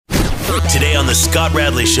Today on the Scott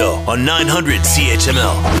Radley Show on 900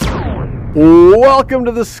 CHML. Welcome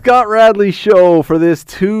to the Scott Radley Show for this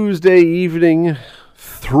Tuesday evening.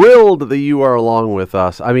 Thrilled that you are along with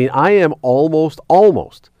us. I mean, I am almost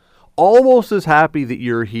as happy that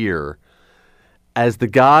you're here as the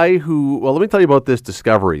guy who, well, let me tell you about this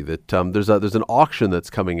discovery that there's an auction that's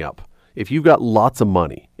coming up. If you've got lots of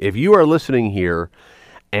money, if you are listening here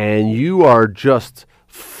and you are just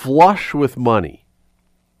flush with money,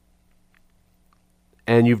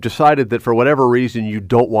 and you've decided that for whatever reason you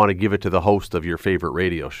don't want to give it to the host of your favorite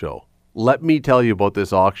radio show, let me tell you about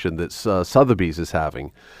this auction that Sotheby's is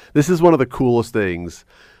having. This is one of the coolest things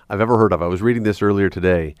I've ever heard of. I was reading this earlier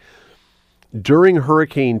today. During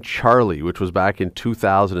Hurricane Charlie, which was back in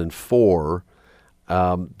 2004,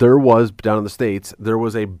 there was, down in the States, there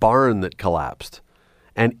was a barn that collapsed.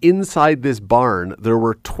 And inside this barn, there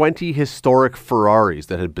were 20 historic Ferraris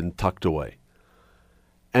that had been tucked away.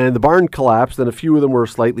 And the barn collapsed, and a few of them were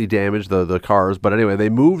slightly damaged, the cars. But anyway, they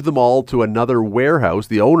moved them all to another warehouse,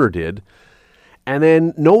 the owner did. And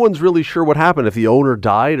then no one's really sure what happened, if the owner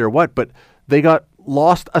died or what. But they got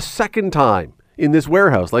lost a second time in this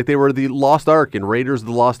warehouse, like they were the Lost Ark in Raiders of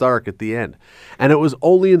the Lost Ark at the end. And it was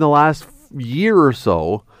only in the last year or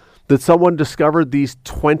so that someone discovered these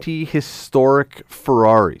 20 historic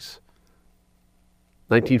Ferraris.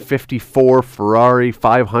 1954 Ferrari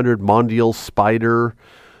 500 Mondial Spider,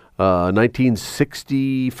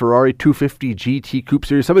 1960 Ferrari 250 GT Coupe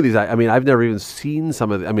Series. Some of these, I mean, I've never even seen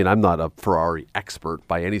some of them. I mean, I'm not a Ferrari expert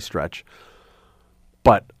by any stretch,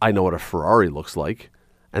 but I know what a Ferrari looks like.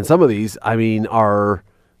 And some of these, I mean, are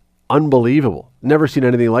unbelievable. Never seen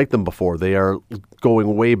anything like them before. They are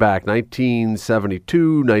going way back,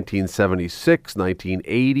 1972, 1976,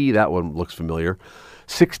 1980. That one looks familiar.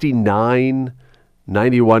 69,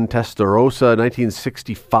 91 Testarossa,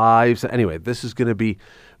 1965. So anyway, this is going to be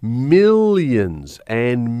millions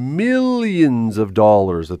and millions of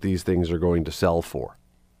dollars that these things are going to sell for.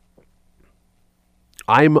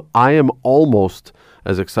 I am almost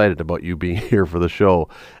as excited about you being here for the show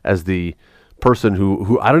as the person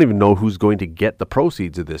who I don't even know who's going to get the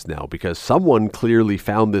proceeds of this now, because someone clearly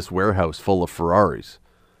found this warehouse full of Ferraris.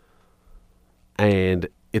 And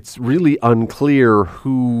it's really unclear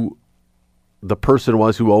who the person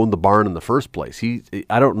was who owned the barn in the first place.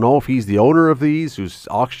 I don't know if he's the owner of these, who's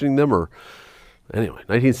auctioning them, or anyway.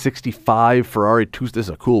 1965 Ferrari, this is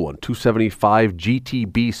a cool one, 275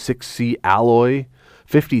 GTB 6C alloy,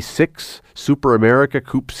 56 Super America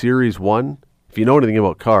Coupe Series 1. If you know anything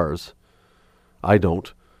about cars, I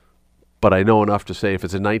don't, but I know enough to say if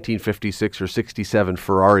it's a 1956 or 67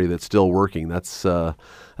 Ferrari that's still working, that's going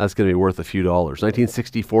to be worth a few dollars.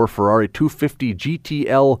 1964 Ferrari 250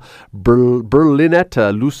 GTL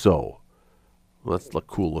Berlinetta Lusso. Well, that's a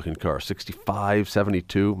cool looking car. 65,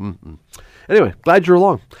 72. Anyway, glad you're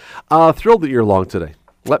along. Thrilled that you're along today.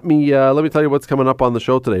 Let me tell you what's coming up on the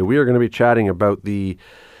show today. We are going to be chatting about the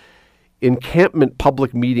encampment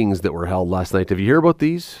public meetings that were held last night. Have you heard about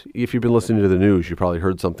these? If you've been listening to the news, you probably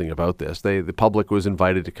heard something about this. The public was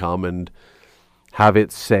invited to come and have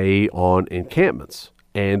its say on encampments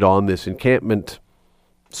and on this encampment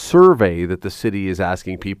survey that the city is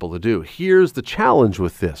asking people to do. Here's the challenge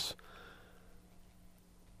with this.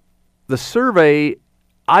 The survey,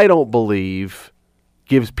 I don't believe,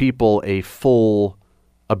 gives people a full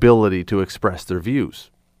ability to express their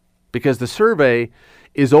views, because the survey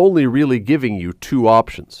is only really giving you two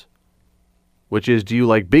options, which is, do you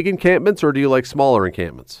like big encampments or do you like smaller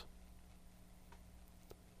encampments?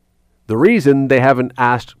 The reason they haven't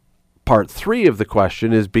asked part 3 of the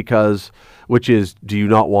question is because, which is, do you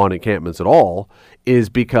not want encampments at all, is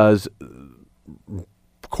because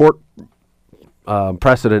court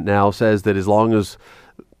precedent now says that as long as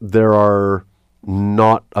there are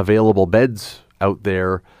not available beds out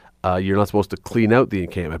there, you're not supposed to clean out the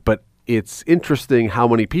encampment. But it's interesting how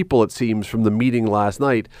many people, it seems, from the meeting last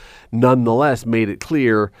night nonetheless made it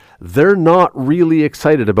clear they're not really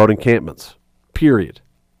excited about encampments, period.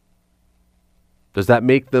 Does that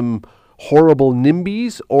make them horrible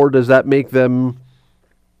NIMBYs, or does that make them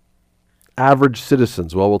average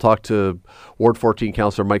citizens? Well, we'll talk to Ward 14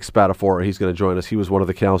 Councillor Mike Spadafora. He's going to join us. He was one of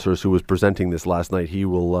the councillors who was presenting this last night.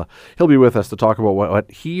 He'll be with us to talk about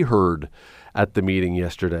what he heard at the meeting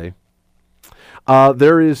yesterday.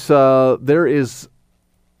 There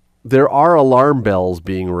are alarm bells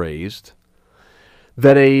being raised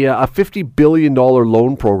that a $50 billion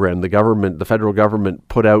loan program the federal government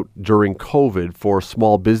put out during COVID for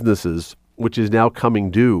small businesses, which is now coming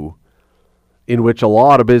due, in which a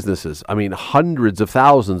lot of businesses, I mean hundreds of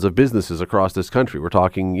thousands of businesses across this country, we're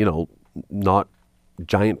talking, not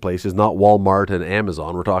giant places, not Walmart and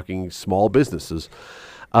Amazon. We're talking small businesses.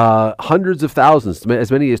 Hundreds of thousands,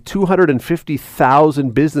 as many as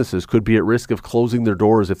 250,000 businesses could be at risk of closing their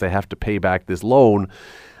doors if they have to pay back this loan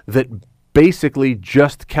that basically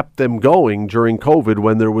just kept them going during COVID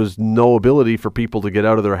when there was no ability for people to get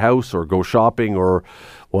out of their house or go shopping or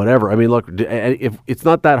whatever. I mean, look, it's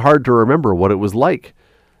not that hard to remember what it was like.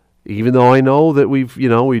 Even though I know that we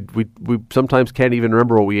sometimes can't even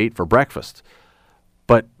remember what we ate for breakfast.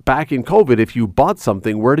 But back in COVID, if you bought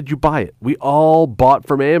something, where did you buy it? We all bought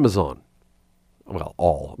from Amazon.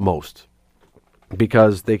 Well, most.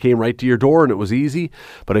 Because they came right to your door and it was easy.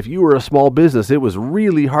 But if you were a small business, it was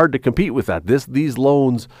really hard to compete with that. These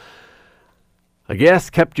loans, I guess,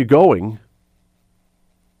 kept you going.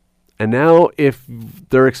 And now if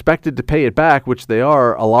they're expected to pay it back, which they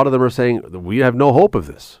are, a lot of them are saying, we have no hope of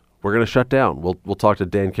this. We're going to shut down. We'll talk to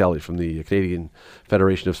Dan Kelly from the Canadian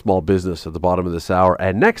Federation of Small Business at the bottom of this hour.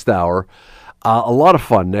 And next hour, a lot of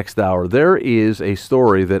fun next hour. There is a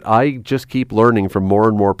story that I just keep learning from more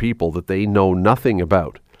and more people that they know nothing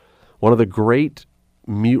about. One of the great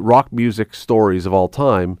rock music stories of all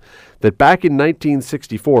time, that back in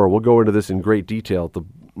 1964, we'll go into this in great detail at the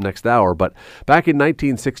next hour, but back in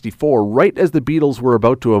 1964, right as the Beatles were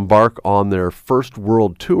about to embark on their first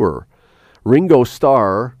world tour, Ringo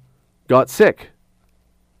Starr got sick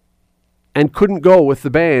and couldn't go with the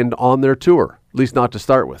band on their tour, at least not to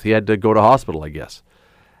start with. He had to go to hospital, I guess.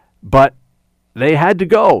 But they had to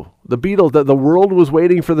go. The Beatles, the world was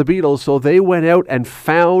waiting for the Beatles, so they went out and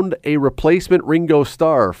found a replacement Ringo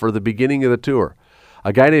Starr for the beginning of the tour.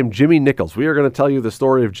 A guy named Jimmy Nichols. We are going to tell you the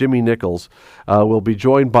story of Jimmy Nichols. We'll be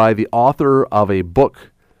joined by the author of a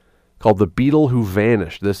book called The Beatle Who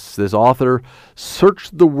Vanished. This author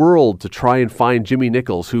searched the world to try and find Jimmy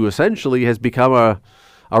Nichols, who essentially has become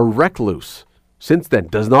a recluse since then.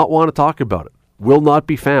 Does not want to talk about it. Will not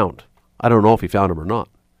be found. I don't know if he found him or not.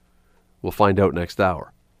 We'll find out next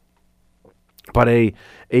hour. But a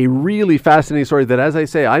really fascinating story that, as I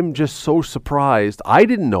say, I'm just so surprised. I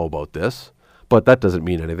didn't know about this, but that doesn't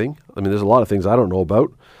mean anything. I mean, there's a lot of things I don't know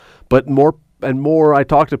about. But more and more I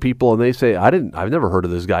talk to people and they say, I've never heard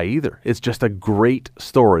of this guy either. It's just a great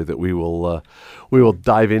story that we will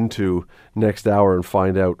dive into next hour and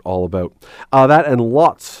find out all about. That and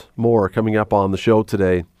lots more coming up on the show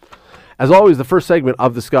today. As always, the first segment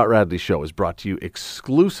of the Scott Radley Show is brought to you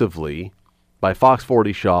exclusively by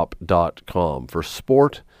fox40shop.com. For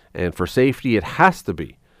sport and for safety, it has to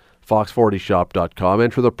be fox40shop.com.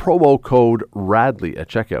 Enter the promo code RADLEY at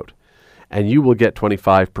checkout, and you will get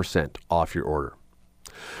 25% off your order.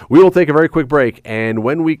 We will take a very quick break, and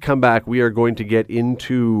when we come back, we are going to get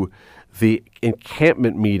into the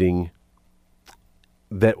encampment meeting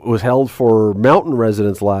that was held for mountain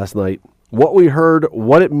residents last night. What we heard,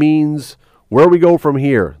 what it means, where we go from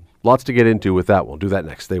here. Lots to get into with that. We'll do that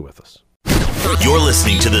next. Stay with us. You're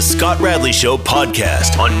listening to the Scott Radley Show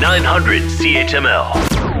podcast on 900 CHML.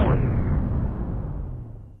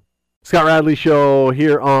 Scott Radley Show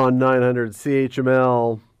here on 900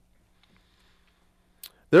 CHML.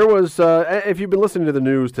 There was, if you've been listening to the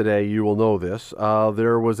news today, you will know this.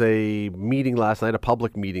 There was a meeting last night, a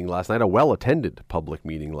public meeting last night, a well-attended public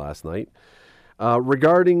meeting last night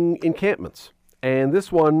regarding encampments. And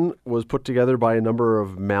this one was put together by a number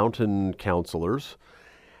of mountain councillors,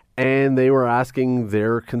 and they were asking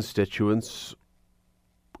their constituents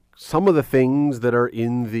some of the things that are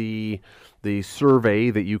in the survey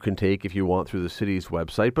that you can take if you want through the city's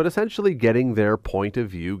website, but essentially getting their point of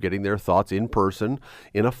view, getting their thoughts in person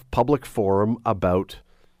in a public forum about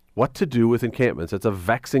what to do with encampments. It's a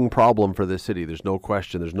vexing problem for this city. There's no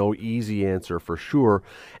question. There's no easy answer for sure.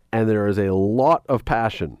 And there is a lot of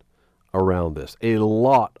passion around this. A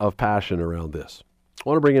lot of passion around this. I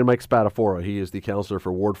want to bring in Mike Spadafora. He is the councillor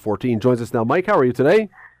for Ward 14. Joins us now. Mike, how are you today?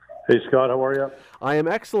 Hey, Scott, how are you? I am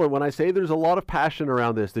excellent. When I say there's a lot of passion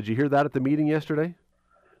around this, did you hear that at the meeting yesterday?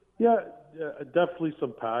 Yeah, definitely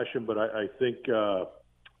some passion, but I think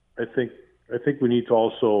we need to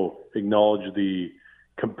also acknowledge the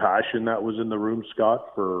compassion that was in the room,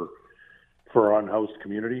 Scott, for our unhoused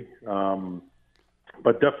community.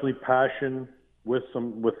 But definitely passion with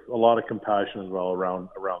a lot of compassion as well around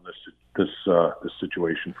this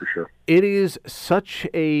situation for sure. It is such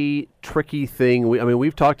a tricky thing.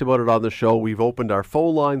 We've talked about it on the show. We've opened our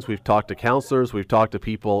phone lines. We've talked to counselors. We've talked to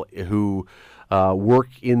people who work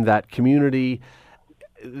in that community.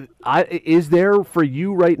 Is there, for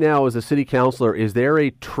you right now as a city councillor, is there a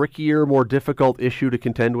trickier, more difficult issue to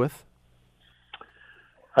contend with?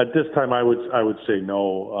 At this time, I would say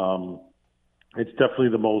no. It's definitely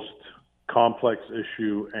the most complex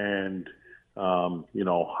issue and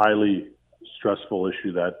highly stressful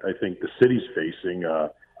issue that I think the city's facing,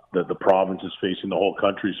 that the province is facing, the whole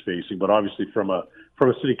country's facing. But obviously, from a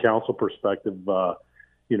city council perspective, the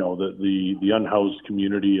unhoused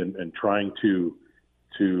community and trying to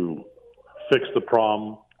fix the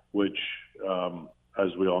problem, which,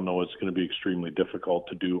 as we all know, it's going to be extremely difficult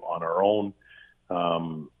to do on our own,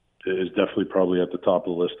 is definitely probably at the top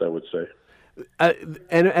of the list, I would say.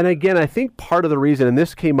 And again, I think part of the reason, and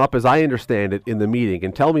this came up as I understand it in the meeting,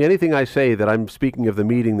 and tell me anything I say that I'm speaking of the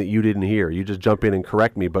meeting that you didn't hear. You just jump in and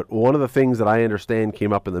correct me. But one of the things that I understand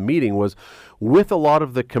came up in the meeting was, with a lot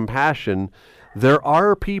of the compassion, there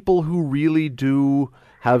are people who really do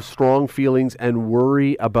have strong feelings and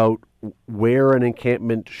worry about where an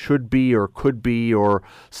encampment should be or could be, or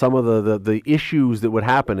some of the issues that would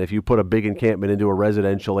happen if you put a big encampment into a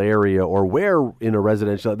residential area, or where in a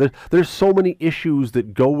residential. There's so many issues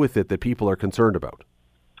that go with it that people are concerned about.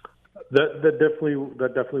 That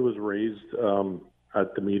definitely was raised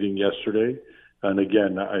at the meeting yesterday, and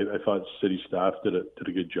again, I thought city staff did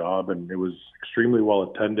a good job, and it was extremely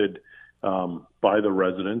well attended by the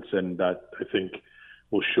residents, and that, I think,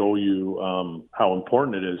 will show you how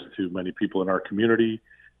important it is to many people in our community.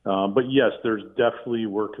 But yes, there's definitely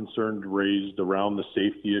were concerns raised around the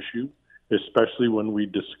safety issue, especially when we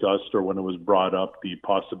discussed, or when it was brought up, the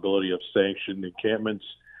possibility of sanctioned encampments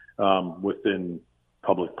within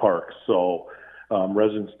public parks. So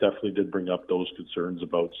residents definitely did bring up those concerns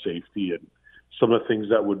about safety and some of the things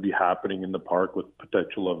that would be happening in the park with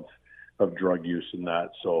potential of drug use and that.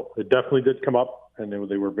 So it definitely did come up, and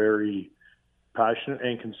they were very passionate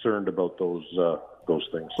and concerned about those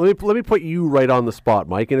things. Let me put you right on the spot,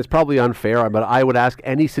 Mike, and it's probably unfair, but I would ask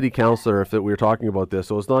any city councillor if we were talking about this,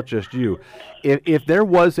 so it's not just you. If there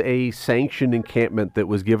was a sanctioned encampment that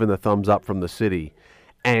was given the thumbs up from the city,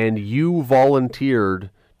 and you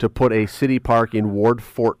volunteered to put a city park in Ward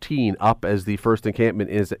 14 up as the first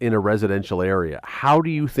encampment is in a residential area, how do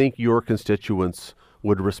you think your constituents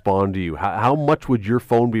would respond to you? How much would your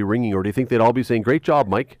phone be ringing, or do you think they'd all be saying, "Great job,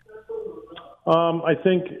 Mike"? I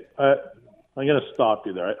think I'm going to stop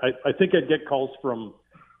you there. I think I'd get calls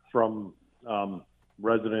from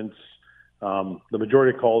residents. The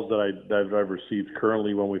majority of calls that I've received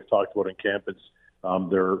currently when we've talked about encampments,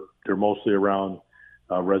 they're mostly around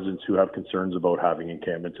residents who have concerns about having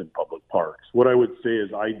encampments in public parks. What I would say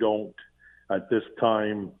is I don't, at this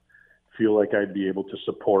time, feel like I'd be able to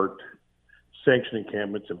support sanctioned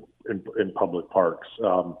encampments in public parks.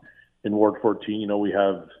 In Ward 14, we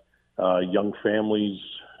have young families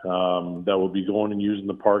that will be going and using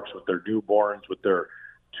the parks with their newborns, with their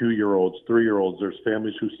 2-year-olds, 3-year-olds. There's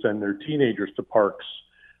families who send their teenagers to parks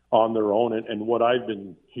on their own. And what I've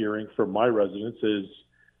been hearing from my residents is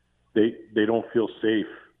they don't feel safe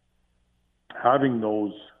having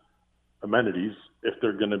those amenities if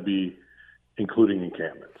they're going to be including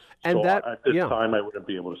encampments. And so at this time, I wouldn't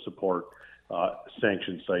be able to support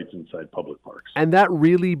sanctioned sites inside public parks. And that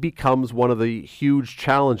really becomes one of the huge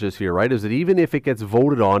challenges here, right? Is that even if it gets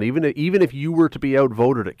voted on, even if you were to be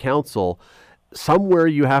outvoted at council, somewhere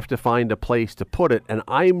you have to find a place to put it. And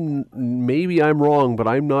maybe I'm wrong, but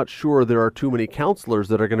I'm not sure there are too many councillors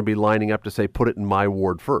that are going to be lining up to say, put it in my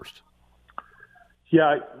ward first. Yeah,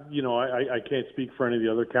 I can't speak for any of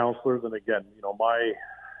the other councillors. And again,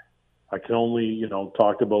 I can only,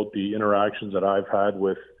 talk about the interactions that I've had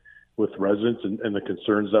with residents and the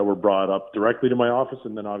concerns that were brought up directly to my office,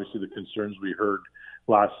 and then obviously the concerns we heard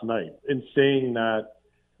last night. In saying that,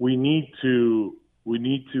 we need to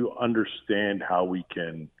understand how we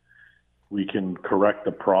can correct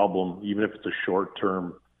the problem, even if it's a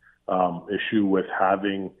short-term issue, with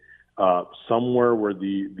having somewhere where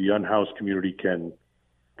the unhoused community can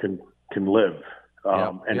live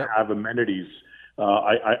and have amenities.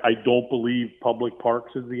 I don't believe public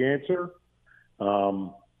parks is the answer.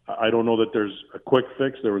 I don't know that there's a quick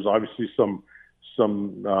fix. There was obviously some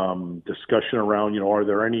discussion around, are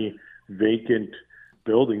there any vacant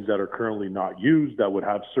buildings that are currently not used that would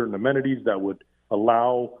have certain amenities that would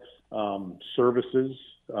allow services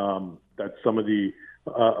that some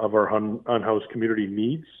of our unhoused community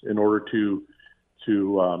needs in order to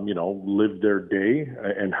live their day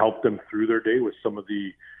and help them through their day with some of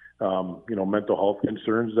the mental health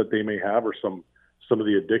concerns that they may have, or some of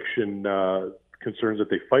the addiction concerns that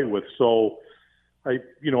they fight with. So I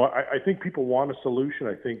think people want a solution.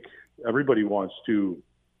 I think everybody wants to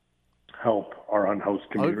help our unhoused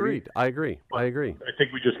community. I agree. I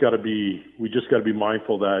think we just got to be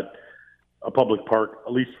mindful that a public park,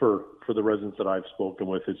 at least for for the residents that I've spoken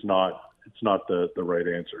with, it's not the right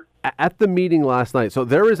answer. At the meeting last night, so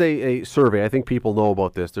there is a survey. I think people know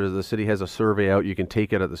about this. The city has a survey out. You can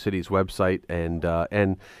take it at the city's website, and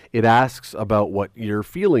it asks about what your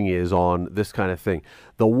feeling is on this kind of thing.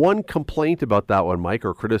 The one complaint about that one, Mike,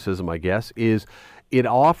 or criticism, I guess, is it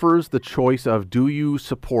offers the choice of, do you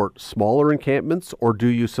support smaller encampments or do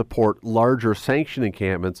you support larger sanctioned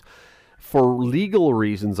encampments? For legal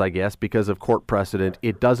reasons, I guess, because of court precedent,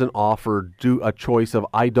 it doesn't offer a choice of,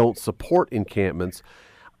 I don't support encampments.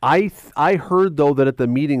 I heard, though, that at the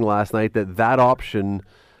meeting last night that option,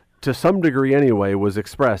 to some degree anyway, was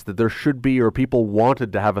expressed, that there should be, or people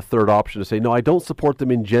wanted to have a third option to say, no, I don't support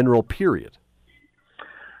them in general, period.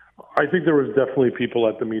 I think there was definitely people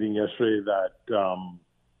at the meeting yesterday that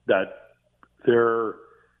their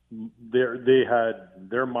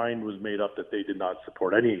mind was made up that they did not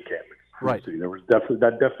support any encampments. Right. There was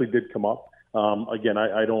definitely did come up. Again,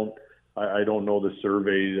 I don't know the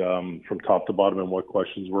survey from top to bottom and what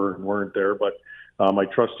questions were and weren't there, but I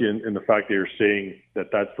trust you in the fact that you're saying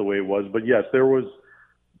that that's the way it was. But yes, there was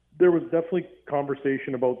definitely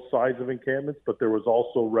conversation about size of encampments, but there was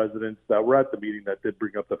also residents that were at the meeting that did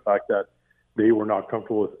bring up the fact that they were not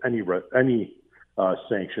comfortable with any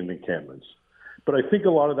sanctioned encampments. But I think a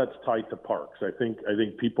lot of that's tied to parks. I think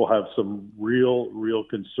people have some real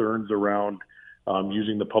concerns around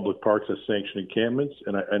using the public parks as sanctioned encampments,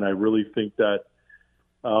 and I really think that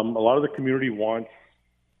a lot of the community wants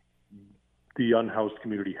the unhoused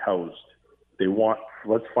community housed. They want,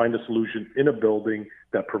 let's find a solution in a building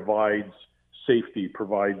that provides safety,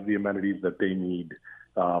 provides the amenities that they need,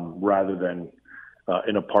 rather than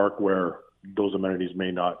in a park where those amenities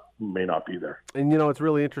may not be there. And it's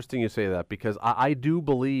really interesting you say that, because I do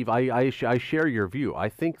believe I share your view. I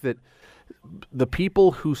think that the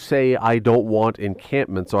people who say I don't want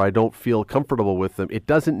encampments or I don't feel comfortable with them, it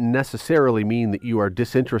doesn't necessarily mean that you are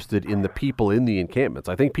disinterested in the people in the encampments.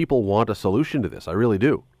 I think people want a solution to this. I really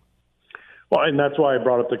do. Well, and that's why I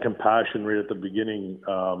brought up the compassion right at the beginning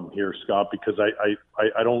here, Scott, because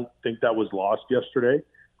I don't think that was lost yesterday.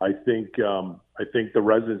 I think the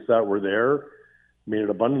residents that were there made it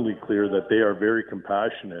abundantly clear that they are very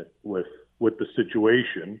compassionate with the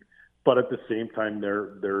situation, but at the same time,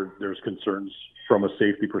 there's concerns from a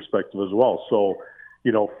safety perspective as well. So,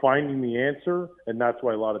 finding the answer, and that's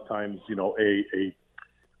why a lot of times,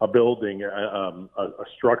 a building, a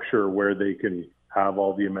structure where they can have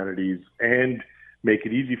all the amenities and make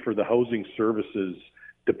it easy for the housing services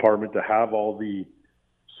department to have all the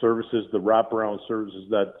services, the wraparound services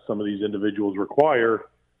that some of these individuals require.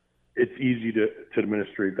 It's easy to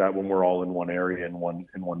administrate that when we're all in one area in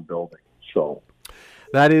one building. So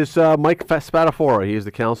that is Mike Spadafora. He is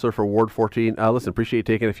the councillor for Ward 14. Listen, appreciate you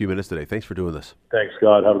taking a few minutes today. Thanks for doing this. Thanks,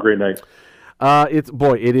 Scott. Have a great night.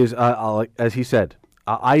 It is as he said.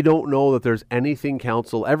 I don't know that there's anything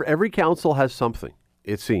council. Every council has something.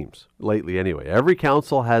 It seems lately, anyway. Every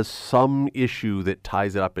council has some issue that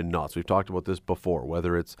ties it up in knots. We've talked about this before.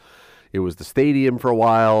 Whether it was the stadium for a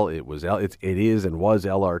while, it is and was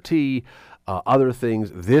LRT, other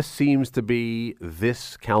things. This seems to be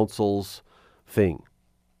this council's thing.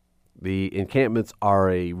 The encampments are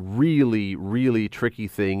a really, really tricky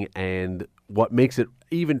thing, and what makes it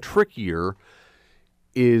even trickier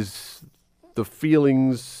is the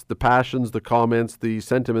feelings, the passions, the comments, the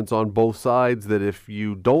sentiments on both sides, that if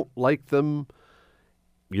you don't like them,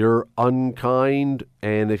 you're unkind,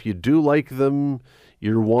 and if you do like them,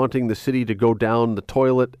 you're wanting the city to go down the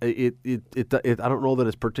toilet. I don't know that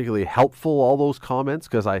it's particularly helpful, all those comments,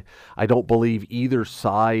 because I don't believe either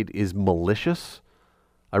side is malicious.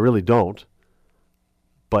 I really don't.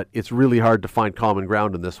 But it's really hard to find common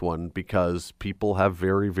ground in this one because people have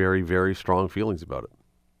very, very, very strong feelings about it.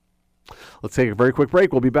 Let's take a very quick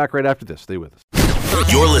break. We'll be back right after this. Stay with us.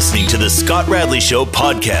 You're listening to the Scott Radley Show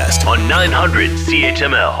podcast on 900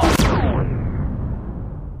 CHML.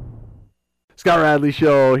 Scott Radley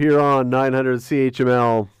Show here on 900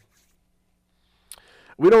 CHML.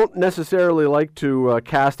 We don't necessarily like to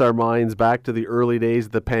cast our minds back to the early days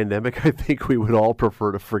of the pandemic. I think we would all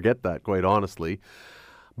prefer to forget that, quite honestly.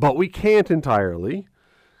 But we can't entirely,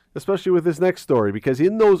 especially with this next story, because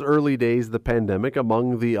in those early days of the pandemic,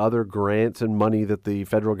 among the other grants and money that the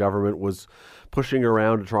federal government was pushing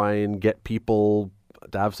around to try and get people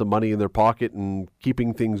to have some money in their pocket and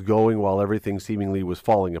keeping things going while everything seemingly was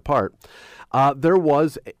falling apart, there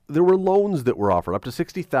were loans that were offered, up to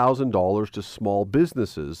 $60,000 to small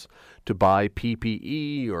businesses to buy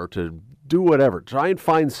PPE or to do whatever, try and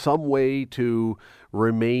find some way to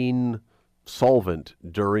remain solvent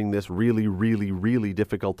during this really, really, really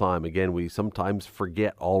difficult time. Again, we sometimes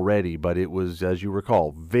forget already, but it was, as you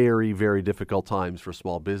recall, very, very difficult times for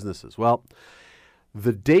small businesses. Well,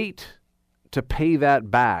 the date to pay that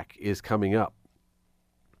back is coming up.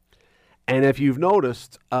 And if you've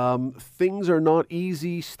noticed, things are not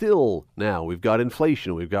easy still now. We've got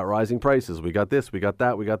inflation, we've got rising prices, we got this, we got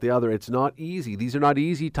that, we got the other. It's not easy. These are not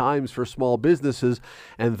easy times for small businesses.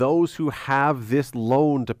 And those who have this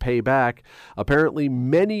loan to pay back, apparently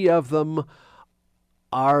many of them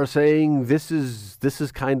are saying this is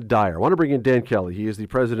kind of dire. I want to bring in Dan Kelly. He is the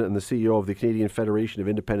president and the CEO of the Canadian Federation of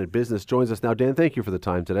Independent Business. Joins us now. Dan, thank you for the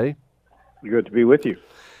time today. Good to be with you.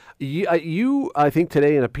 You, I think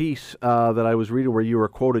today in a piece that I was reading where you were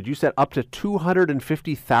quoted, you said up to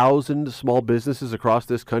 250,000 small businesses across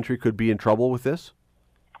this country could be in trouble with this?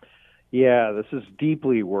 Yeah, this is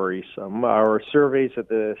deeply worrisome. Our surveys at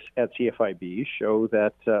CFIB show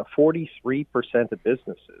that 43% of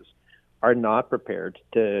businesses are not prepared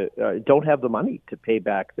don't have the money to pay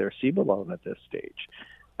back their CEBA loan at this stage.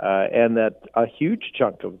 And that a huge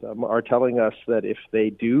chunk of them are telling us that if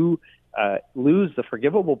they do lose the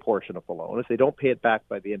forgivable portion of the loan, if they don't pay it back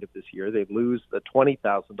by the end of this year, they lose the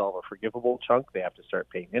 $20,000 forgivable chunk. They have to start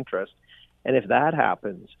paying interest. And if that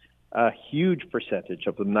happens, a huge percentage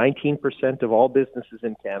of them, 19% of all businesses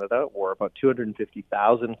in Canada, or about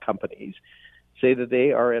 250,000 companies, say that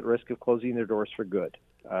they are at risk of closing their doors for good.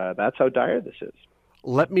 That's how dire this is.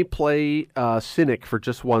 Let me play cynic for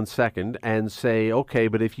just 1 second and say, okay,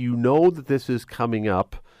 but if you know that this is coming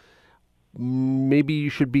up, maybe you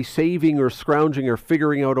should be saving or scrounging or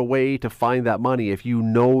figuring out a way to find that money if you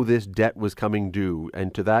know this debt was coming due.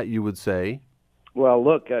 And to that you would say? Well,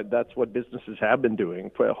 look, that's what businesses have been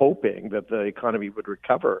doing, hoping that the economy would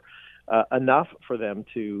recover enough for them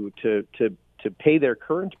to pay their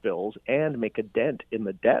current bills and make a dent in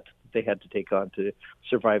the debt they had to take on to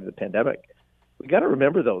survive the pandemic. We got to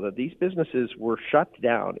remember, though, that these businesses were shut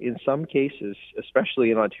down in some cases, especially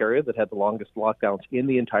in Ontario that had the longest lockdowns in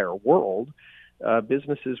the entire world.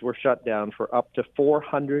 Businesses were shut down for up to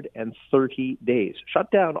 430 days, shut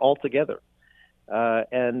down altogether.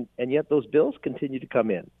 And yet those bills continue to come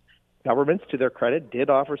in. Governments, to their credit, did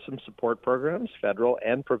offer some support programs, federal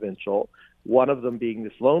and provincial, one of them being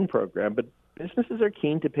this loan program, but businesses are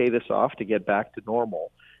keen to pay this off to get back to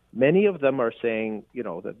normal. Many of them are saying,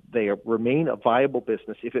 that they remain a viable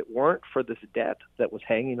business if it weren't for this debt that was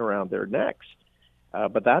hanging around their necks.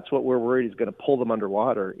 But that's what we're worried is going to pull them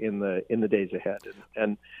underwater in the days ahead.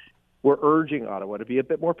 And we're urging Ottawa to be a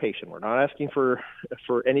bit more patient. We're not asking for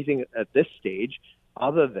anything at this stage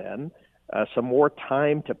other than some more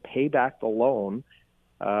time to pay back the loan.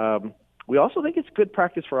 We also think it's good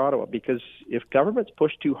practice for Ottawa because if governments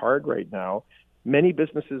push too hard right now, many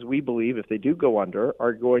businesses, we believe, if they do go under,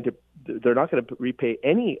 they're not going to repay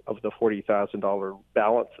any of the $40,000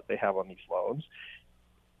 balance that they have on these loans.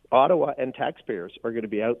 Ottawa and taxpayers are going to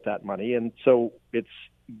be out that money, and so it's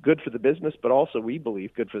good for the business, but also, we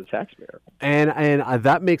believe, good for the taxpayer. And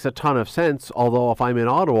that makes a ton of sense, although if I'm in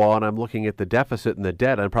Ottawa and I'm looking at the deficit and the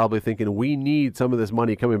debt, I'm probably thinking we need some of this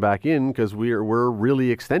money coming back in because we're really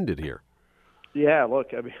extended here. Yeah,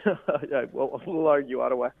 look, I mean, we'll argue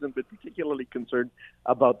Ottawa hasn't been particularly concerned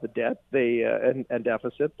about the debt and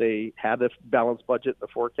deficit. They had a balanced budget in the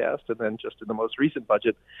forecast, and then just in the most recent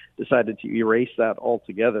budget decided to erase that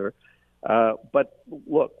altogether. But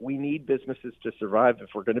look, we need businesses to survive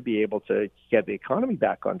if we're going to be able to get the economy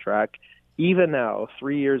back on track. Even now,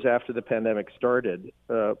 3 years after the pandemic started,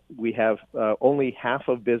 we have only half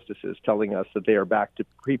of businesses telling us that they are back to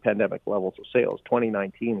pre-pandemic levels of sales,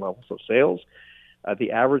 2019 levels of sales.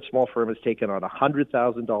 The average small firm has taken on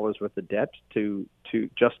 $100,000 worth of debt to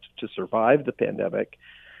survive the pandemic.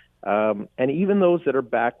 And even those that are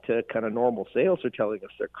back to kind of normal sales are telling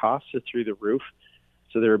us their costs are through the roof,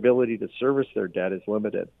 so their ability to service their debt is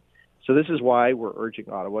limited. So this is why we're urging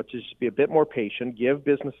Ottawa to just be a bit more patient, give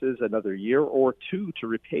businesses another year or two to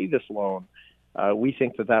repay this loan. We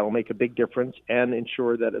think that will make a big difference and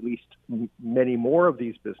ensure that at least many more of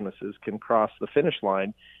these businesses can cross the finish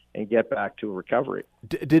line and get back to a recovery.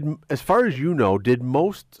 As far as you know, did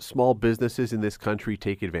most small businesses in this country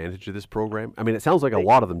take advantage of this program? I mean, it sounds like a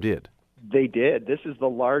lot of them did. They did. This is the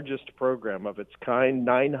largest program of its kind.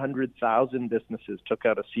 900,000 businesses took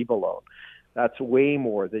out a CEBA loan. That's way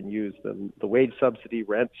more than used the wage subsidy,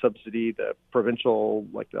 rent subsidy, the provincial,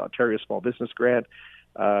 like the Ontario Small Business Grant.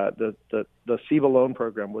 The CEBA loan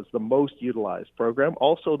program was the most utilized program,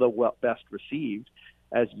 also the best received.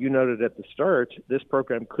 As you noted at the start, this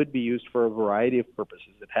program could be used for a variety of purposes.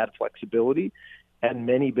 It had flexibility, and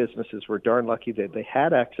many businesses were darn lucky that they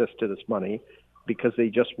had access to this money because they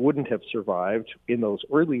just wouldn't have survived in those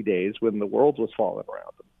early days when the world was falling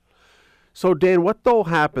around them. So, Dan, what though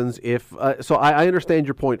happens if? I understand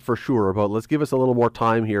your point for sure, but let's give us a little more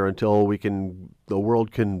time here until the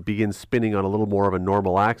world can begin spinning on a little more of a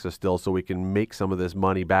normal axis still, so we can make some of this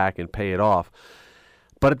money back and pay it off.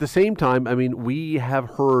 But at the same time, I mean, we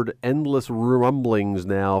have heard endless rumblings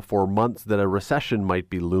now for months that a recession might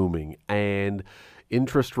be looming, and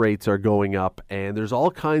interest rates are going up, and there's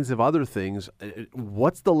all kinds of other things.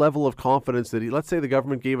 What's the level of confidence that, let's say the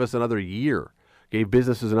government gave us another year, gave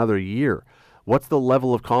businesses another year? What's the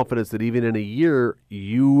level of confidence that even in a year,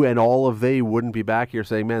 you and all of they wouldn't be back here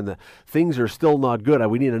saying, man, things are still not good.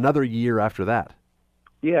 We need another year after that?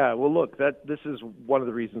 Yeah, well, look, this is one of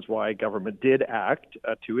the reasons why government did act,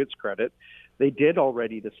 to its credit. They did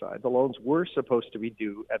already decide the loans were supposed to be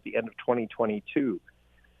due at the end of 2022.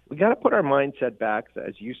 We got to put our mindset back,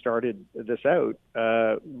 as you started this out,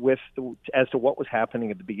 as to what was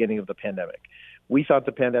happening at the beginning of the pandemic. We thought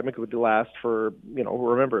the pandemic would last for,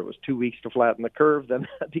 remember, it was 2 weeks to flatten the curve, then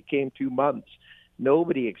that became 2 months.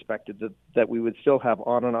 Nobody expected that we would still have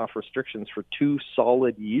on and off restrictions for 2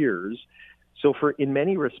 solid years. So in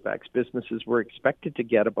many respects, businesses were expected to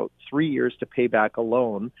get about 3 years to pay back a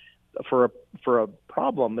loan for a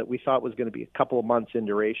problem that we thought was going to be a couple of months in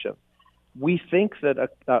duration. We think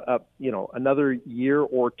that another year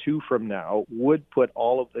or two from now would put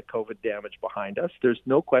all of the COVID damage behind us. There's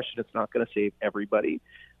no question it's not going to save everybody.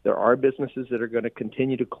 There are businesses that are going to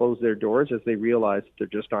continue to close their doors as they realize that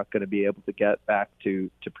they're just not going to be able to get back to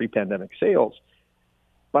pre-pandemic sales.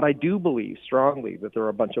 But I do believe strongly that there are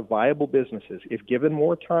a bunch of viable businesses. If given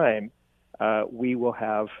more time, we will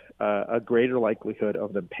have a greater likelihood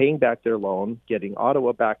of them paying back their loan, getting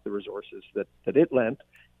Ottawa back the resources that it lent,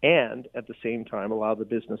 and at the same time allow the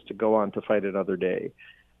business to go on to fight another day.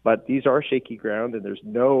 But these are shaky ground, and there's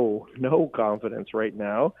no confidence right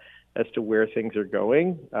now as to where things are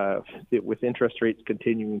going. With interest rates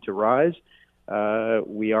continuing to rise,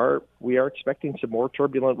 we are expecting some more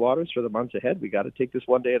turbulent waters for the months ahead. We got to take this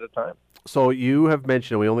one day at a time. So you have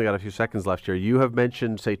mentioned, we only got a few seconds left here. You have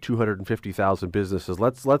mentioned, say, 250,000 businesses.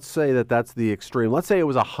 Let's say that's the extreme. Let's say it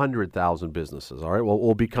was 100,000 businesses. All right, well,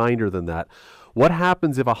 we'll be kinder than that. What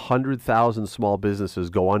happens if 100,000 small businesses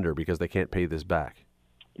go under because they can't pay this back?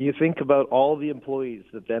 You think about all the employees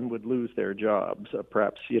that then would lose their jobs.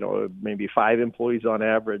 Perhaps, maybe 5 employees on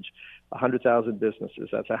average, 100,000 businesses.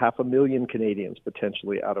 That's 500,000 Canadians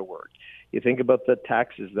potentially out of work. You think about the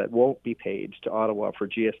taxes that won't be paid to Ottawa for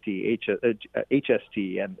GST,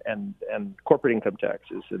 HST, and corporate income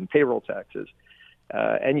taxes and payroll taxes.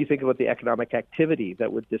 And you think about the economic activity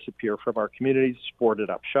that would disappear from our communities, boarded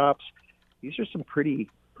up shops. These are some pretty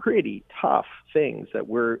tough things that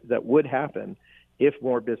would happen if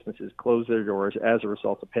more businesses close their doors as a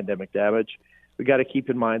result of pandemic damage. We got to keep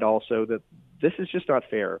in mind also that this is just not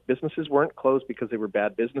fair. Businesses weren't closed because they were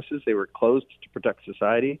bad businesses. They were closed to protect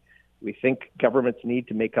society. We think governments need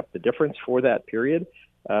to make up the difference for that period,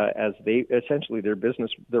 as they essentially their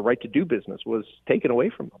right to do business was taken away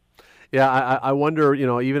from them. Yeah, I wonder,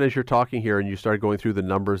 even as you're talking here and you started going through the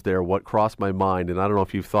numbers there, what crossed my mind, and I don't know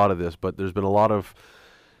if you've thought of this, but there's been a lot of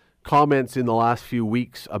comments in the last few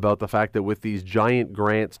weeks about the fact that with these giant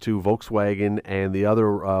grants to Volkswagen and the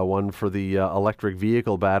other one for the electric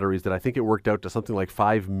vehicle batteries, that I think it worked out to something like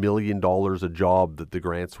 $5 million a job that the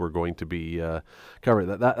grants were going to be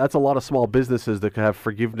covering. That's a lot of small businesses that could have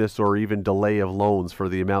forgiveness or even delay of loans for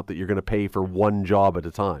the amount that you're going to pay for one job at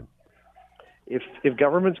a time. If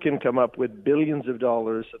governments can come up with billions of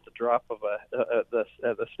dollars at the drop of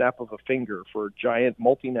the snap of a finger for giant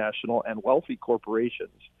multinational and wealthy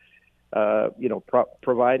corporations,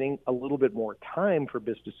 providing a little bit more time for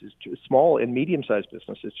businesses, small and medium-sized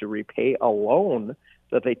businesses, to repay a loan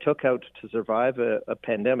that they took out to survive a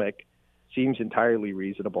pandemic seems entirely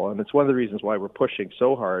reasonable. And it's one of the reasons why we're pushing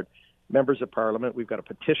so hard. Members of Parliament, we've got a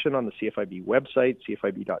petition on the CFIB website,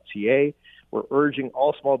 cfib.ca. We're urging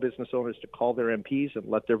all small business owners to call their MPs and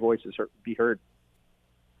let their voices be heard.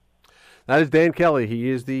 That is Dan Kelly. He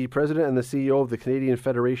is the president and the CEO of the Canadian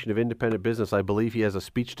Federation of Independent Business. I believe he has a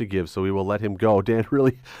speech to give, so we will let him go. Dan,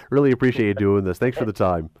 really appreciate you doing this. Thanks for the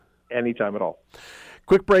time. Anytime at all.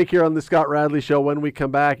 Quick break here on the Scott Radley Show. When we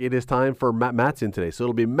come back, it is time for Matt's in today. So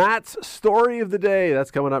it'll be Matt's Story of the Day.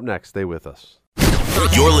 That's coming up next. Stay with us.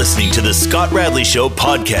 You're listening to the Scott Radley Show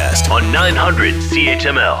podcast on 900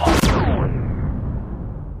 CHML.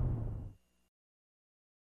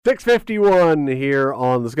 6:51 here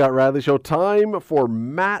on the Scott Radley Show. Time for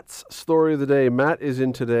Matt's Story of the Day. Matt is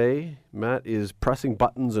in today. Matt is pressing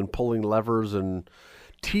buttons and pulling levers and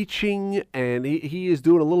teaching, and he is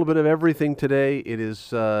doing a little bit of everything today. It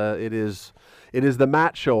is It is the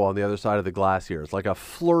Matt show on the other side of the glass here. It's like a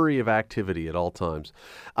flurry of activity at all times.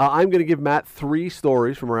 I'm going to give Matt 3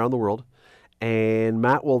 stories from around the world, and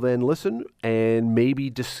Matt will then listen and maybe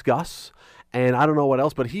discuss, and I don't know what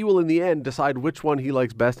else, but he will in the end decide which one he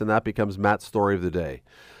likes best, and that becomes Matt's story of the day.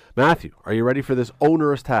 Matthew, are you ready for this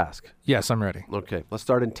onerous task? Yes, I'm ready. Okay, let's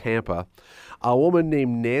start in Tampa. A woman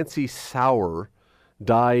named Nancy Sauer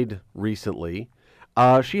died recently.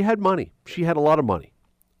 She had money. She had a lot of money.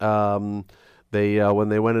 When they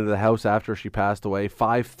went into the house after she passed away,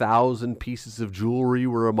 5,000 pieces of jewelry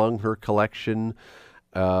were among her collection.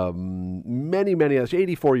 Many, she's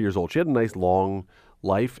 84 years old. She had a nice long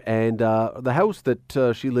life. And the house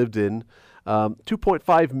that she lived in,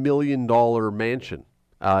 $2.5 million mansion.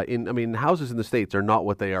 Houses in the States are not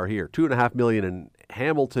what they are here. $2.5 million in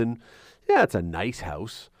Hamilton. Yeah, it's a nice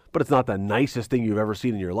house, but it's not the nicest thing you've ever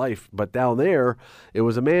seen in your life. But down there, it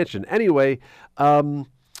was a mansion. Anyway,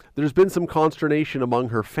 there's been some consternation among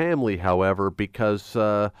her family, however, because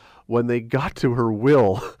when they got to her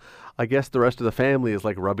will, I guess the rest of the family is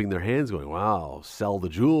like rubbing their hands going, wow, sell the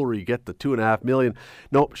jewelry, get the $2.5 million.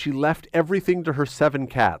 Nope, she left everything to her 7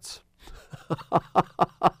 cats,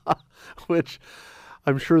 which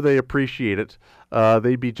I'm sure they appreciate it.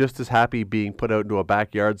 They'd be just as happy being put out into a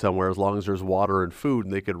backyard somewhere as long as there's water and food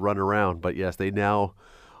and they could run around. But yes, they now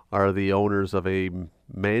are the owners of a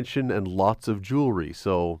mansion and lots of jewelry.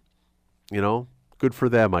 So, good for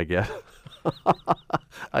them, I guess.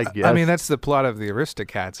 I guess. I mean, that's the plot of the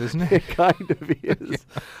Aristocats, isn't it? It kind of is.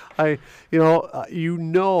 Yeah. You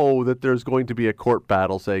know that there's going to be a court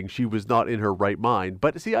battle saying she was not in her right mind.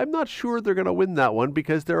 But see, I'm not sure they're going to win that one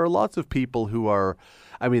because there are lots of people who are,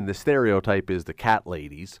 the stereotype is the cat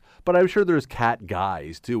ladies, but I'm sure there's cat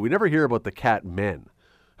guys too. We never hear about the cat men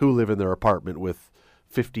who live in their apartment with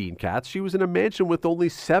 15 cats. She was in a mansion with only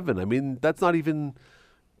 7. That's not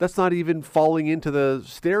even falling into the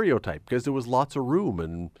stereotype because there was lots of room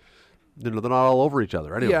and they're not all over each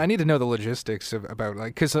other. Anyway. Yeah, I need to know the logistics about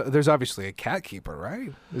because there's obviously a cat keeper,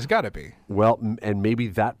 right? There's got to be. Well, and maybe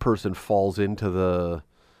that person falls into the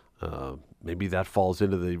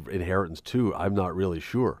inheritance too. I'm not really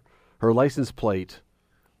sure. Her license plate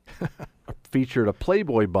featured a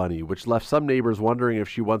Playboy bunny, which left some neighbors wondering if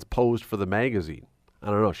she once posed for the magazine. I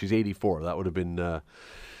don't know. She's 84. That would have been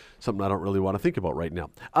something I don't really want to think about right now.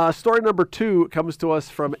 Story number 2 comes to us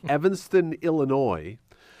from Evanston, Illinois,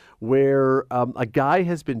 where a guy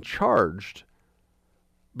has been charged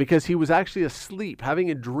because he was actually asleep, having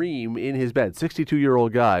a dream in his bed.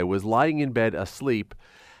 62-year-old guy was lying in bed asleep,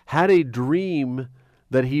 had a dream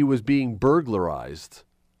that he was being burglarized,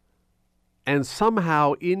 and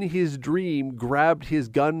somehow in his dream grabbed his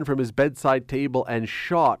gun from his bedside table and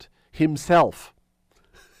shot himself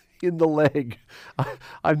in the leg.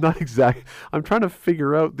 I'm trying to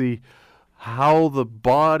figure out how the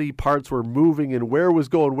body parts were moving and where was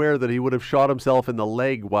going where that he would have shot himself in the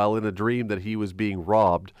leg while in a dream that he was being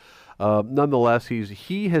robbed. Nonetheless,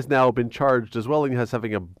 he has now been charged as well as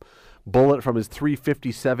having a bullet from his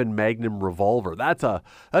 .357 Magnum revolver. That's a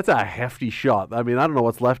hefty shot. I don't know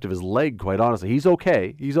what's left of his leg, quite honestly. He's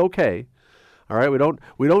okay. All right,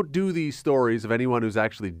 we don't do these stories of anyone who's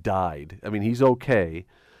actually died. He's okay.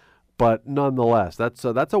 But nonetheless, that's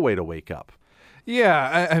a way to wake up.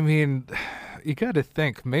 Yeah, you got to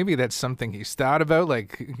think maybe that's something he's thought about,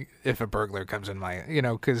 like if a burglar comes in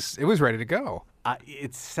because it was ready to go.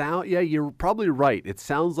 You're probably right. It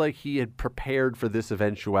sounds like he had prepared for this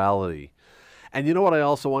eventuality. And you know what I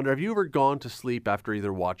also wonder? Have you ever gone to sleep after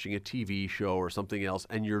either watching a TV show or something else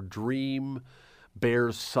and your dream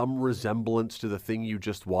bears some resemblance to the thing you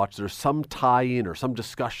just watched? There's some tie-in or some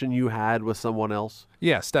discussion you had with someone else?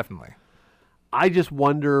 Yes, definitely. I just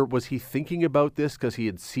wonder, was he thinking about this because he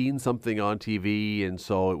had seen something on TV and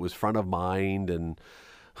so it was front of mind, and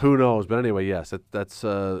who knows? But anyway, yes, that's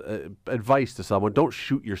advice to someone. Don't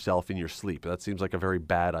shoot yourself in your sleep. That seems like a very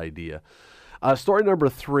bad idea. Story number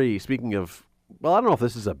 3, speaking of, I don't know if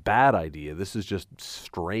this is a bad idea. This is just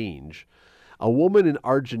strange. A woman in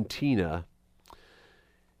Argentina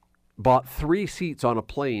bought 3 seats on a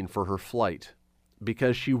plane for her flight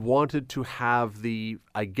because she wanted to have the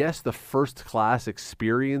first class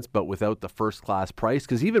experience, but without the first class price.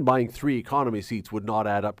 Because even buying 3 economy seats would not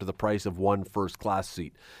add up to the price of 1 first class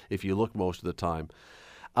seat if you look most of the time.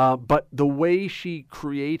 But the way she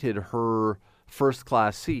created her first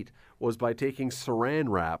class seat was by taking saran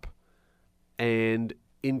wrap and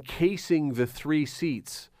encasing the 3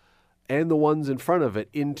 seats and the ones in front of it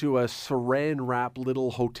into a saran wrap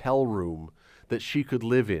little hotel room that she could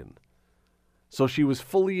live in. So she was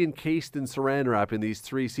fully encased in saran wrap in these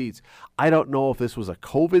 3 seats. I don't know if this was a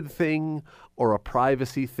COVID thing or a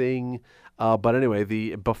privacy thing. But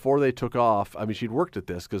anyway, before they took off, I mean, she'd worked at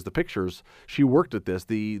this because the pictures, she worked at this.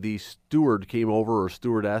 The steward came over, or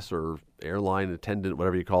stewardess, or airline attendant,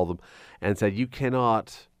 whatever you call them, and said, you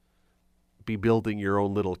cannot be building your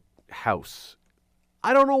own little house.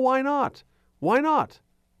 I don't know why not. Why not?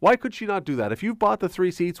 Why could she not do that? If you've bought the 3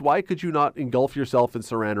 seats, why could you not engulf yourself in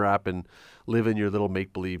saran wrap and live in your little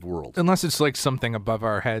make-believe world? Unless it's like something above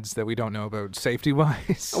our heads that we don't know about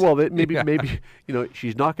safety-wise. Well, maybe,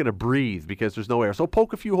 she's not going to breathe because there's no air. So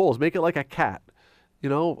poke a few holes. Make it like a cat,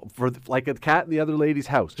 for like a cat in the other lady's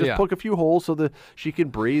house. Just poke a few holes so that she can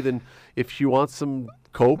breathe. And if she wants some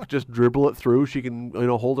Coke, just dribble it through. She can,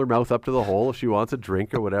 hold her mouth up to the hole if she wants a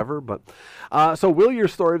drink or whatever. But so will your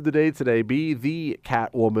story of the day today be the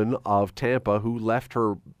Catwoman of Tampa who left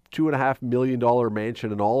her $2.5 million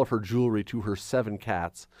mansion and all of her jewelry to her 7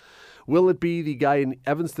 cats? Will it be the guy in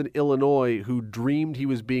Evanston, Illinois, who dreamed he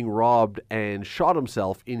was being robbed and shot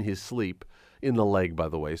himself in his sleep? In the leg, by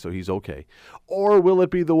the way, so he's okay. Or will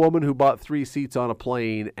it be the woman who bought 3 seats on a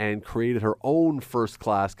plane and created her own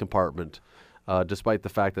first-class compartment, despite the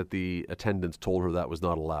fact that the attendants told her that was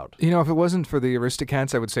not allowed? If it wasn't for the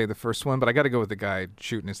Aristocats, I would say the first one, but I got to go with the guy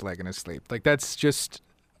shooting his leg in his sleep. Like, that's just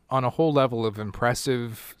on a whole level of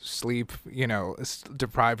impressive sleep,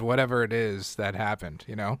 deprived, whatever it is that happened,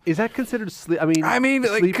 Is that considered sleep? I mean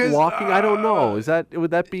sleepwalking? I don't know.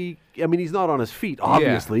 Would that be? I mean, he's not on his feet.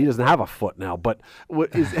 Obviously, He doesn't have a foot now. But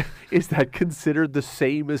is that considered the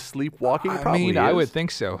same as sleepwalking? I would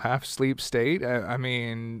think so. Half sleep state.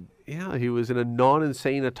 Yeah, he was in a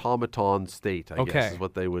non-insane automaton state, I guess is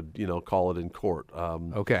what they would, call it in court.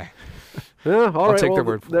 Okay. Yeah, all I'll right. take their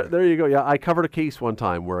word for it. There you go. Yeah, I covered a case one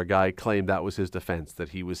time where a guy claimed that was his defense, that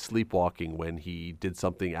he was sleepwalking when he did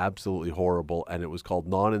something absolutely horrible, and it was called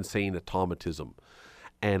non-insane automatism.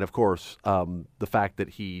 And, of course, the fact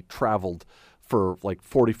that he traveled for like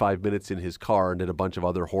 45 minutes in his car and did a bunch of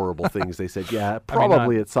other horrible things, they said,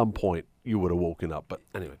 probably at some point you would have woken up. But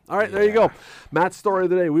anyway, all right, there you go. Matt's story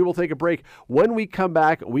of the day. We will take a break. When we come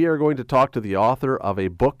back, we are going to talk to the author of a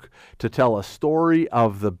book to tell a story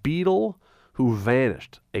of the Beatle who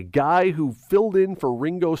vanished, a guy who filled in for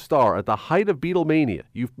Ringo Starr at the height of Beatlemania.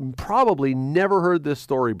 You've probably never heard this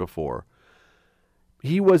story before.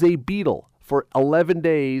 He was a Beatle for 11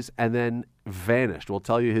 days and then vanished. We'll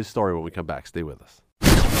tell you his story when we come back. Stay with us.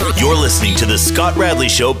 You're listening to the Scott Radley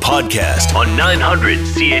Show podcast on 900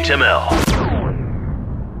 CHML.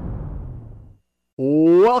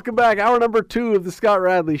 Welcome back. Hour number 2 of the Scott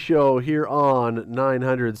Radley Show here on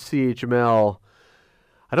 900 CHML.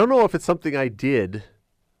 I don't know if it's something I did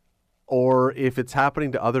or if it's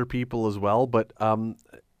happening to other people as well, but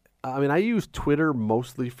I use Twitter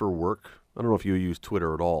mostly for work. I don't know if you use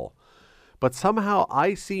Twitter at all. But somehow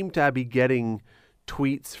I seem to be getting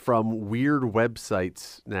tweets from weird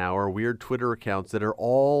websites now or weird Twitter accounts that are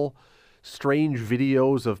all strange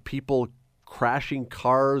videos of people crashing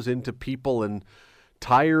cars into people and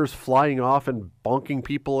tires flying off and bonking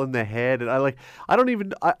people in the head. And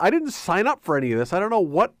I didn't sign up for any of this. I don't know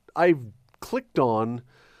what I've clicked on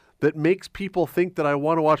that makes people think that I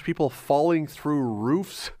want to watch people falling through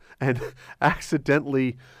roofs and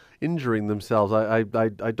accidentally injuring themselves. I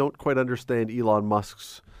don't quite understand Elon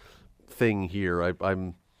Musk's thing here.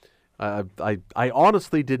 I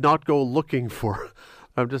honestly did not go looking for.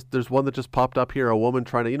 There's one that just popped up here. A woman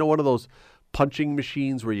trying to, one of those punching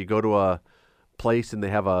machines where you go to a place and they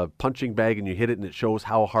have a punching bag and you hit it and it shows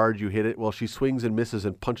how hard you hit it. Well, she swings and misses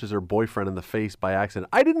and punches her boyfriend in the face by accident.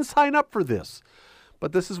 I didn't sign up for this,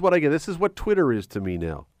 but this is what I get. This is what Twitter is to me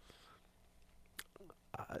now.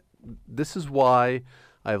 This is why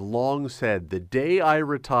I've long said the day I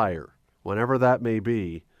retire, whenever that may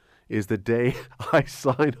be, is the day I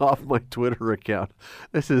sign off my Twitter account.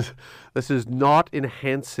 This is not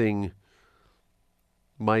enhancing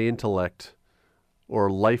my intellect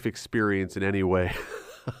or life experience in any way.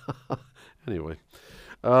 Anyway,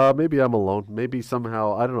 maybe I'm alone. Maybe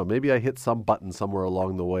somehow, I don't know, maybe I hit some button somewhere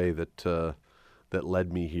along the way that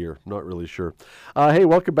led me here. Not really sure. Hey,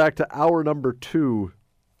 welcome back to hour number 2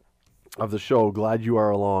 of the show. Glad you are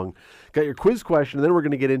along. Got your quiz question, and then we're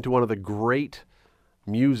going to get into one of the great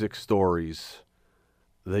music stories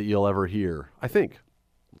that you'll ever hear, I think.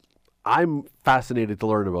 I'm fascinated to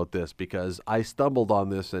learn about this because I stumbled on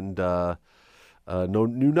this and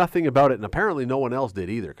knew nothing about it, and apparently no one else did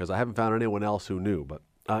either because I haven't found anyone else who knew. But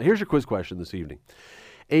here's your quiz question this evening.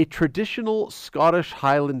 A traditional Scottish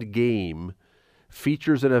Highland game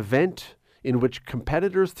features an event in which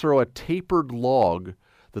competitors throw a tapered log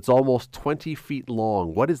that's almost 20 feet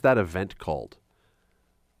long. What is that event called?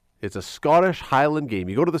 It's a Scottish Highland game.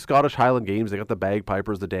 You go to the Scottish Highland Games, they got the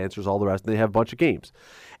bagpipers, the dancers, all the rest, and they have a bunch of games.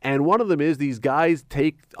 And one of them is these guys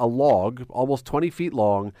take a log, almost 20 feet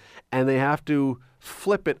long, and they have to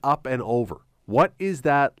flip it up and over. What is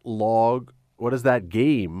that log? What is that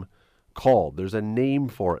game called? There's a name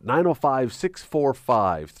for it.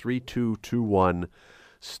 905-645-3221,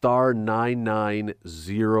 star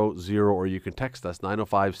 9900, or you can text us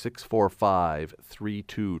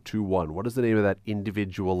 905-645-3221. What is the name of that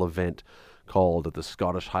individual event called at the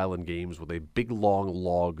Scottish Highland Games with a big long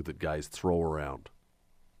log that guys throw around?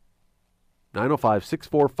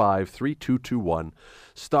 905-645-3221,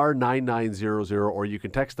 star 9900, or you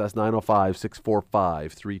can text us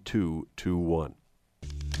 905-645-3221.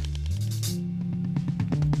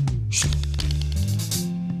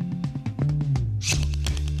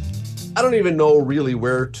 I don't even know really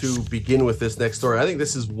where to begin with this next story. I think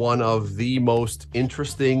this is one of the most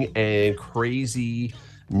interesting and crazy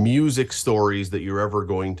music stories that you're ever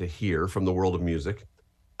going to hear from the world of music.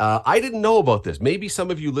 I didn't know about this. Maybe some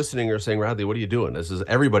of you listening are saying, Radley, what are you doing?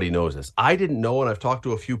 Everybody knows this. I didn't know, and I've talked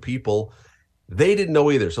to a few people. They didn't know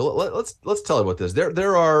either. So let's tell you about this.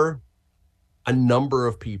 There are a number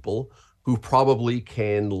of people who probably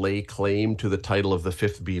can lay claim to the title of the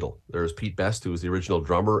fifth Beatle. There's Pete Best, who was the original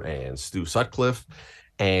drummer, and Stu Sutcliffe,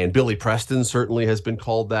 and Billy Preston certainly has been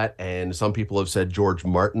called that. And some people have said George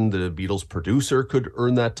Martin, the Beatles producer, could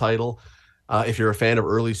earn that title. If you're a fan of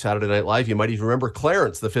early Saturday Night Live, you might even remember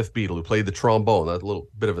Clarence, the fifth Beatle, who played the trombone. That's a little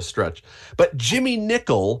bit of a stretch. But Jimmy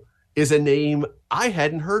Nicol is a name I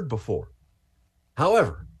hadn't heard before.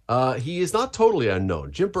 However, he is not totally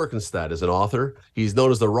unknown. Jim Berkaenstadt is an author. He's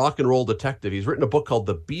known as the rock and roll detective. He's written a book called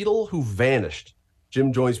The Beatle Who Vanished.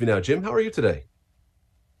 Jim joins me now. Jim, how are you today?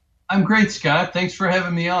 I'm great, Scott. Thanks for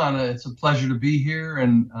having me on. It's a pleasure to be here,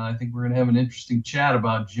 and I think we're going to have an interesting chat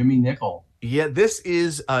about Jimmy Nicol. Yeah, this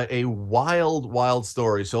is a wild, wild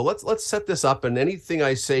story. So let's set this up, and anything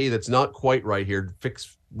I say that's not quite right here,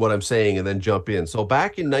 fix what I'm saying and then jump in. So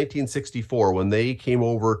back in 1964, when they came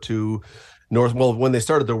over to when they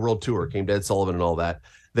started their world tour, came to Ed Sullivan and all that,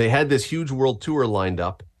 they had this huge world tour lined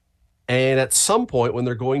up. And at some point when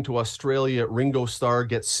they're going to Australia, Ringo Starr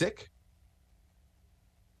gets sick.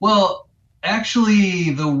 Well, actually,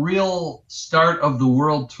 the real start of the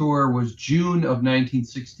world tour was June of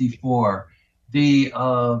 1964. The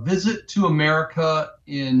visit to America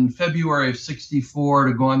in February of 64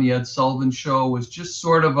 to go on the Ed Sullivan Show was just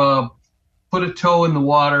sort of a put a toe in the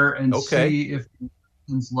water and see if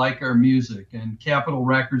Americans like our music. And Capitol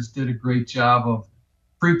Records did a great job of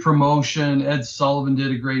pre-promotion. Ed Sullivan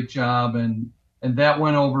did a great job, and that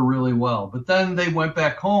went over really well. But then they went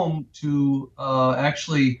back home to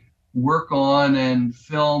actually work on and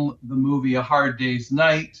film the movie A Hard Day's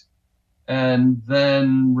Night, and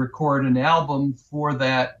then record an album for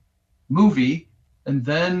that movie. And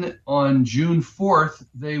then on June 4th,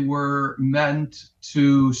 they were meant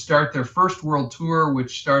to start their first world tour,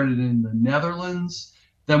 which started in the Netherlands,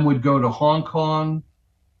 then would go to Hong Kong,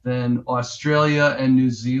 then Australia and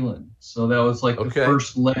New Zealand. So that was like the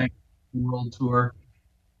first leg of the world tour.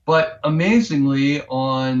 But amazingly,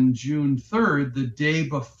 on June 3rd, the day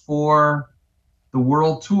before the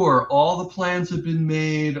world tour, all the plans had been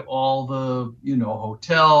made, all the,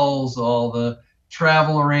 hotels, all the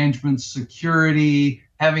travel arrangements, security,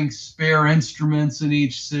 having spare instruments in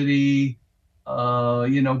each city,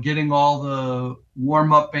 getting all the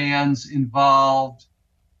warm-up bands involved.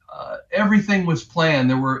 Everything was planned.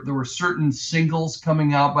 There were certain singles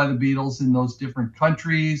coming out by the Beatles in those different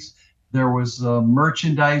countries. There was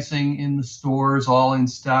merchandising in the stores, all in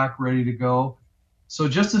stock, ready to go. So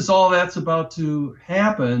just as all that's about to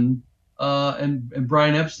happen, and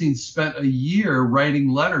Brian Epstein spent a year writing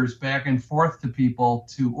letters back and forth to people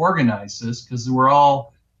to organize this, because they were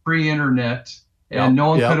all pre-internet and no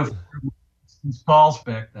one could have these calls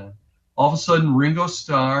back then. All of a sudden, Ringo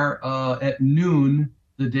Starr at noon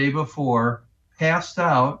the day before passed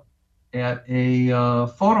out at a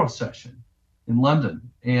photo session in London.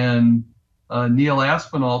 And Neil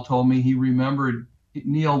Aspinall told me he remembered,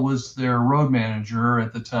 Neil was their road manager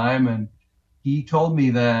at the time, and he told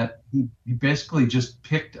me that he basically just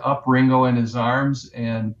picked up Ringo in his arms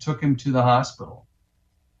and took him to the hospital.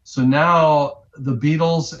 So now the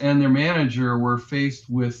Beatles and their manager were faced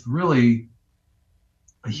with really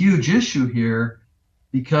a huge issue here,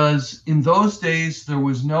 because in those days there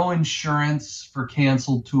was no insurance for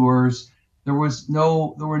canceled tours. There were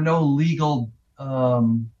no legal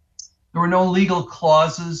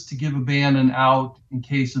clauses to give a band an out in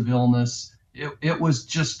case of illness. It was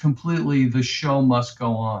just completely, the show must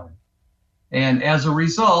go on. And as a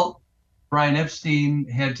result, Brian Epstein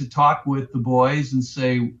had to talk with the boys and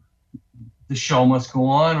say, the show must go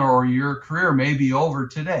on, or your career may be over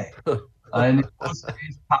today. And in those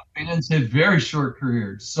days, pop bands had very short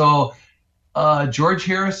careers. So George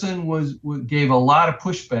Harrison gave a lot of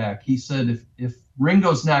pushback. He said, if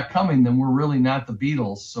Ringo's not coming, then we're really not the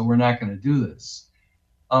Beatles, so we're not going to do this.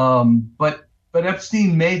 But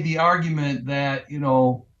Epstein made the argument that,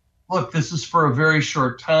 look, this is for a very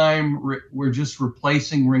short time. We're just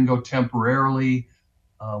replacing Ringo temporarily.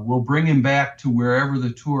 We'll bring him back to wherever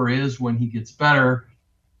the tour is when he gets better.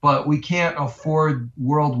 But we can't afford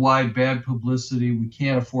worldwide bad publicity. We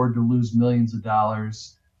can't afford to lose millions of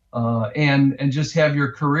dollars and just have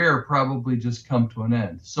your career probably just come to an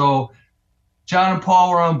end. So John and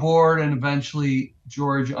Paul were on board, and eventually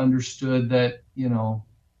George understood that,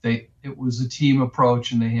 it was a team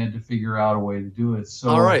approach and they had to figure out a way to do it. So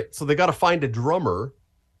all right, so they got to find a drummer.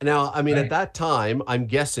 Now, I mean, right. At that time, I'm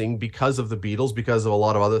guessing because of the Beatles, because of a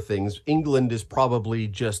lot of other things, England is probably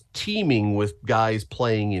just teeming with guys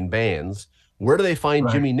playing in bands. Where do they find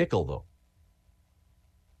Right. Jimmy Nicol, though?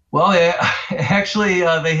 Well,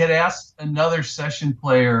 they had asked another session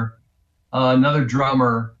player, another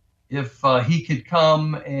drummer, if he could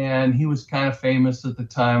come, and he was kind of famous at the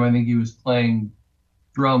time. I think he was playing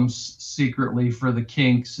drums secretly for the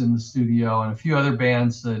Kinks in the studio and a few other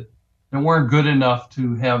bands that weren't good enough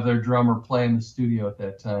to have their drummer play in the studio at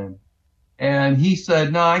that time. And he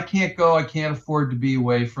said, no, I can't go. I can't afford to be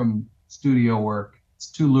away from studio work.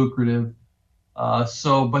 It's too lucrative.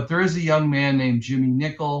 But there is a young man named Jimmy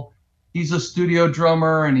Nicol. He's a studio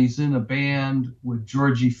drummer, and he's in a band with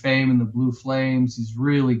Georgie Fame and the Blue Flames. He's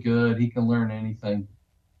really good. He can learn anything.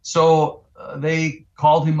 So they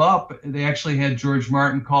called him up. They actually had George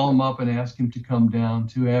Martin call him up and ask him to come down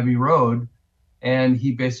to Abbey Road. And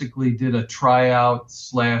he basically did a tryout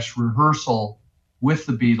 / rehearsal with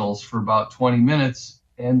the Beatles for about 20 minutes.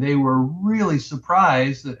 And they were really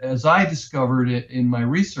surprised that, as I discovered it in my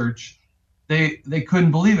research, they couldn't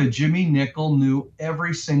believe it. Jimmy Nicol knew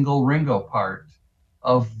every single Ringo part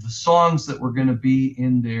of the songs that were going to be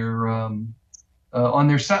in their on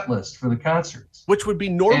their set list for the concerts. Which would be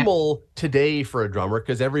normal today for a drummer,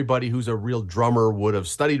 because everybody who's a real drummer would have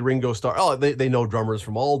studied Ringo Starr. Oh, they know drummers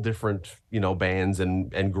from all different, bands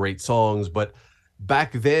and great songs. But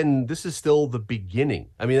back then, this is still the beginning.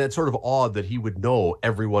 I mean, that's sort of odd that he would know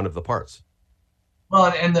every one of the parts.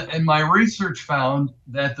 Well, and my research found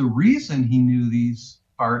that the reason he knew these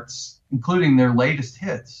parts, including their latest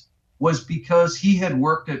hits, was because he had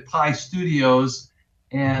worked at Pi Studios,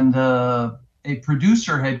 and a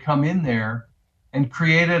producer had come in there and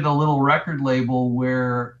created a little record label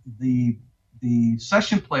where the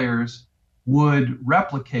session players would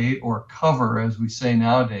replicate or cover, as we say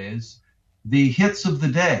nowadays, the hits of the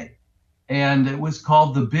day. And it was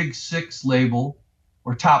called the Big Six label,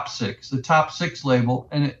 or Top Six, the Top Six label.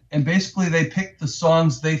 And basically they picked the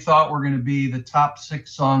songs they thought were going to be the top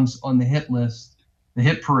 6 songs on the hit list, the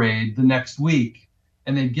hit parade, the next week.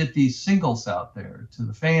 And they'd get these singles out there to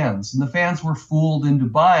the fans. And the fans were fooled into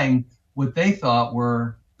buying what they thought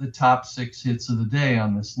were the top 6 hits of the day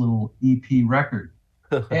on this little EP record.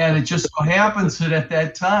 And it just so happens that at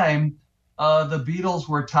that time, the Beatles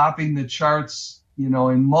were topping the charts,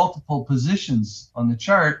 in multiple positions on the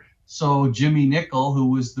chart. So Jimmy Nicol, who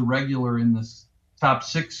was the regular in this top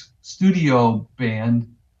 6 studio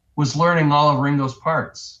band, was learning all of Ringo's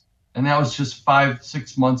parts. And that was just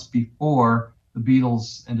 5-6 months before the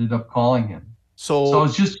Beatles ended up calling him. So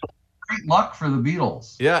it's just great luck for the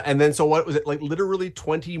Beatles. Yeah, and then so what was it, like literally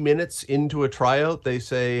 20 minutes into a tryout, they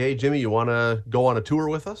say, hey, Jimmy, you want to go on a tour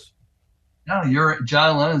with us? No,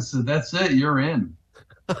 John Lennon said, that's it, you're in.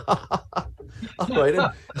 All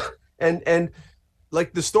right. And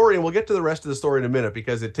like the story, and we'll get to the rest of the story in a minute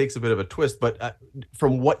because it takes a bit of a twist, but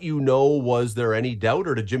from what you know, was there any doubt,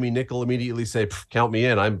 or did Jimmy Nicol immediately say, count me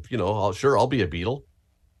in, I'll be a Beatle?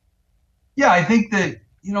 Yeah, I think that,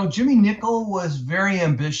 Jimmy Nicol was very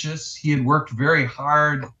ambitious. He had worked very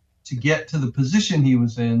hard to get to the position he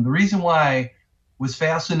was in. The reason why I was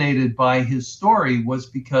fascinated by his story was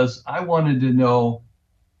because I wanted to know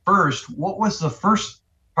first, what was the first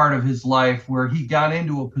part of his life where he got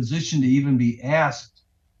into a position to even be asked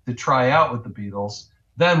to try out with the Beatles?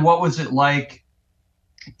 Then what was it like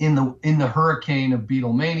in the hurricane of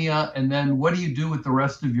Beatlemania? And then what do you do with the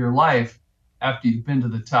rest of your life after you've been to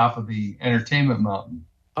the top of the entertainment mountain?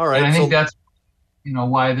 All right. And I think that's,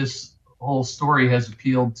 why this whole story has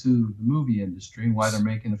appealed to the movie industry and why they're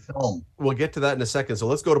making a film. We'll get to that in a second. So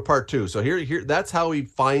let's go to part 2. So here, that's how he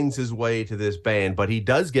finds his way to this band, but he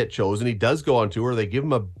does get chosen. He does go on tour. They give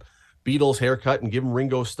him a Beatles haircut and give him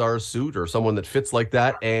Ringo Starr's suit or someone that fits like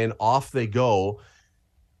that. And off they go.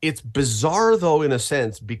 It's bizarre though, in a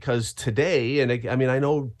sense, because today, and I mean, I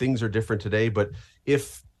know things are different today, but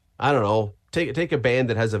if I don't know, take a band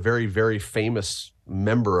that has a very, very famous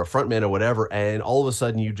member, a frontman or whatever, and all of a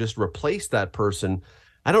sudden you just replace that person,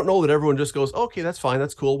 I don't know that everyone just goes, okay, that's fine,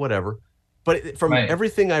 that's cool, whatever. But from Right.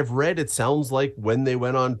 everything I've read, it sounds like when they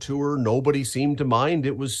went on tour, nobody seemed to mind.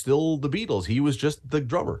 It was still the Beatles. He was just the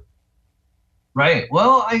drummer. Right.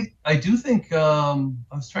 Well, I do think I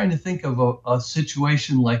was trying to think of a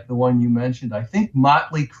situation like the one you mentioned. I think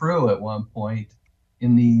Motley Crue at one point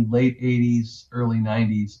in the late 80s, early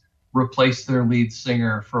 90s replaced their lead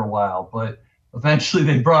singer for a while, but eventually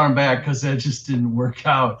they brought him back because that just didn't work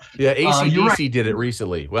out. Yeah, You're right. AC/DC did it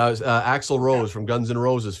recently. Well, Axl Rose from Guns N'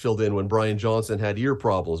 Roses filled in when Brian Johnson had ear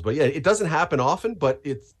problems. But yeah, it doesn't happen often, but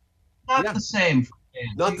it's, Not yeah, the same for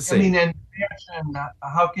bands. not the I mean, same. and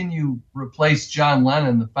how can you replace John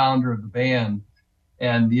Lennon, the founder of the band,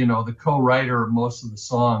 and the co-writer of most of the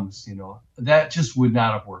songs? That just would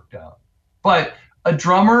not have worked out. But a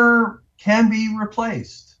drummer can be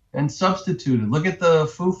replaced and substituted. Look at the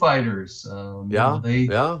Foo Fighters. Yeah, They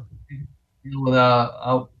yeah. deal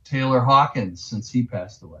without Taylor Hawkins since he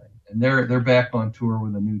passed away, and they're back on tour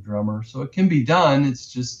with a new drummer. So it can be done.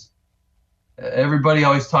 It's just everybody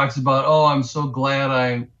always talks about, oh, I'm so glad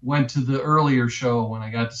I went to the earlier show when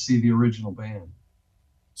I got to see the original band.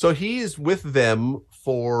 So he's with them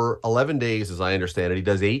for 11 days, as I understand it. He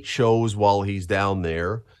does 8 shows while he's down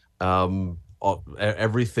there.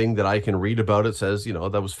 Everything that I can read about it says,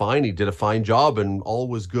 that was fine. He did a fine job and all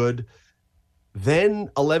was good.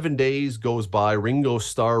 Then 11 days goes by. Ringo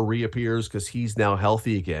Starr reappears because he's now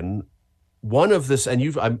healthy again. One of this, and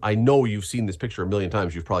I know you've seen this picture a million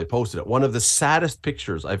times. You've probably posted it. One of the saddest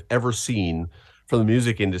pictures I've ever seen from the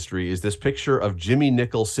music industry is this picture of Jimmy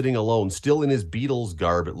Nicol sitting alone, still in his Beatles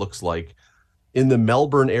garb, it looks like, in the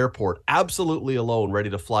Melbourne airport, absolutely alone, ready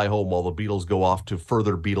to fly home while the Beatles go off to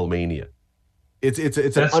further Beatlemania. It's an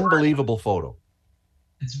That's unbelievable photo.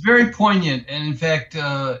 It's very poignant, and in fact,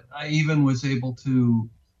 I even was able to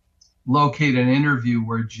locate an interview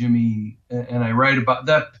where Jimmy, and I write about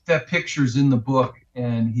that picture's in the book,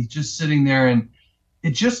 and he's just sitting there, and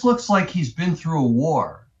it just looks like he's been through a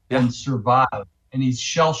war and survived, and he's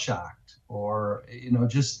shell shocked, or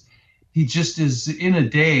he just is in a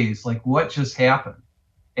daze, like what just happened.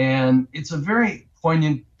 And it's a very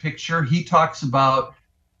poignant picture. He talks about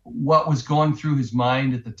what was going through his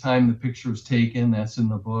mind at the time the picture was taken. That's in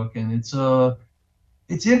the book, and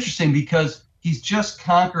it's interesting because he's just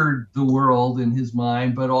conquered the world in his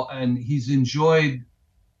mind, and he's enjoyed,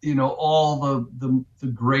 all the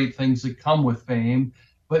great things that come with fame.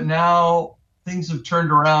 But now things have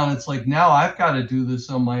turned around. It's like, now I've got to do this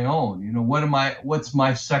on my own. What's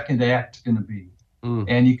my second act going to be?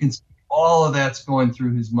 And you can see all of that's going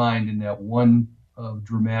through his mind in that one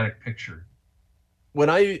dramatic picture.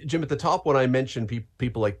 Jim, at the top, when I mentioned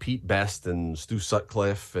people like Pete Best and Stu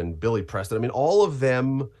Sutcliffe and Billy Preston, I mean, all of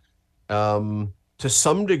them, to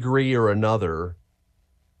some degree or another,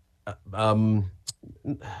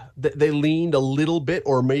 they leaned a little bit,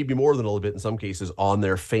 or maybe more than a little bit in some cases, on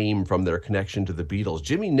their fame from their connection to the Beatles.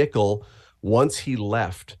 Jimmy Nicol, once he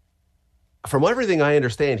left, from everything I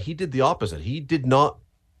understand, he did the opposite. He did not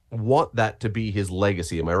want that to be his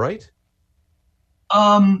legacy. Am I right?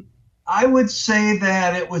 I would say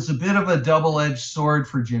that it was a bit of a double-edged sword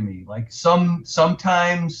for Jimmy. Like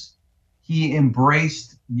sometimes he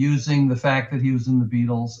embraced using the fact that he was in the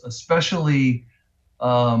Beatles, especially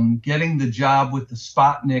getting the job with the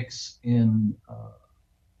Sputniks in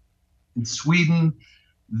Sweden.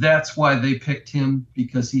 That's why they picked him,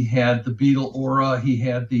 because he had the Beatle aura. He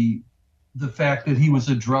had the fact that he was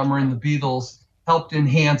a drummer in the Beatles, helped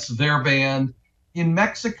enhance their band. In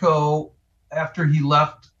Mexico, after he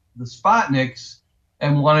left the Sputniks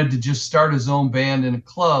and wanted to just start his own band in a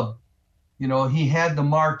club, he had the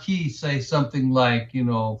marquee say something like,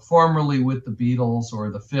 formerly with the Beatles, or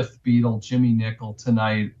the fifth Beatle, Jimmy Nicol,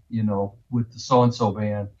 tonight, with the so-and-so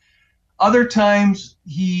band. Other times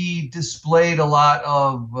he displayed a lot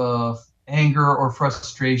of anger or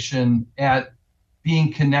frustration at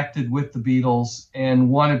being connected with the Beatles, and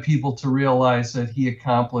wanted people to realize that he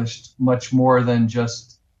accomplished much more than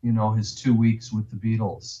just, his 2 weeks with the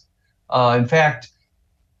Beatles. In fact,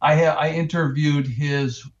 I interviewed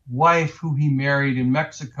his wife, who he married in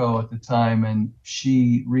Mexico at the time, and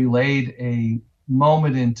she relayed a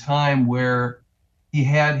moment in time where he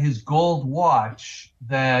had his gold watch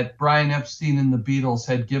that Brian Epstein and the Beatles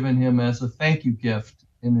had given him as a thank you gift,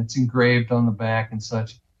 and it's engraved on the back and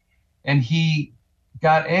such. And he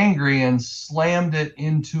got angry and slammed it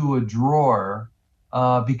into a drawer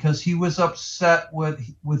because he was upset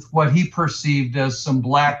with what he perceived as some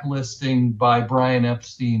blacklisting by Brian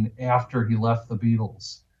Epstein after he left the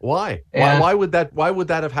Beatles. Why? And Why would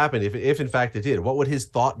that have happened if in fact it did? What would his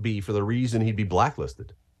thought be for the reason he'd be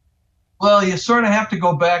blacklisted? well, you sort of have to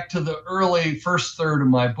go back to the early first third of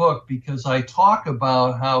my book, because I talk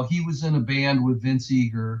about how he was in a band with Vince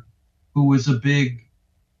Eager, who was a big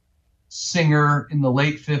singer in the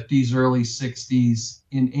late 50s, early 60s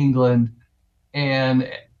in England. And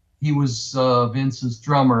he was Vince's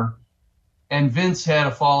drummer. And Vince had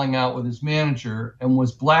a falling out with his manager and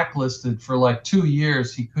was blacklisted for like 2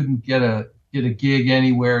 years. He couldn't get a gig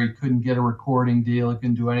anywhere. He couldn't get a recording deal. He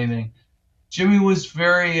couldn't do anything. Jimmy was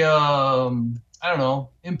very,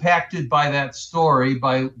 impacted by that story,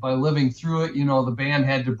 by living through it. You know, the band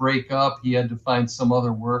had to break up. He had to find some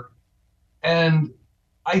other work. And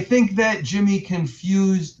I think that Jimmy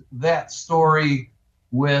confused that story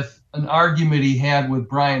with an argument he had with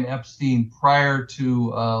Brian Epstein prior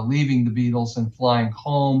to leaving the Beatles and flying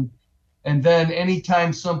home. And then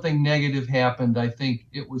anytime something negative happened, I think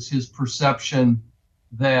it was his perception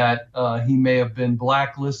that he may have been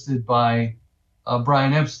blacklisted by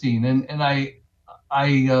Brian Epstein. And I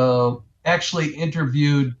actually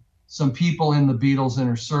interviewed some people in the Beatles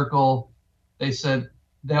inner circle. They said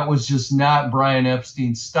that was just not Brian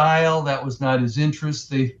Epstein's style. That was not his interest.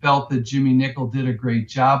 They felt that Jimmy Nicol did a great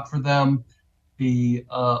job for them. The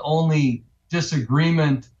only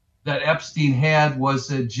disagreement that Epstein had was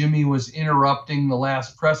that Jimmy was interrupting the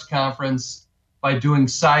last press conference by doing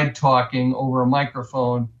side talking over a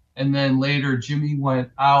microphone. And then later, Jimmy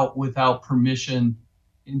went out without permission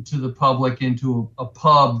into the public, into a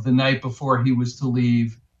pub the night before he was to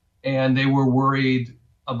leave. And they were worried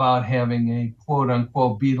about having a quote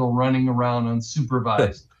unquote Beatle running around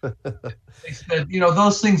unsupervised. They said,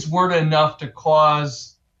 those things weren't enough to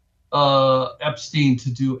cause Epstein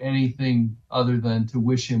to do anything other than to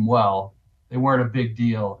wish him well. They weren't a big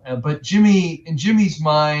deal. But in Jimmy's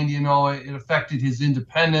mind, it affected his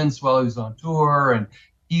independence while he was on tour. And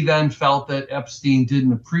he then felt that Epstein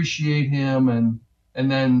didn't appreciate him.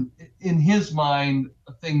 And then in his mind,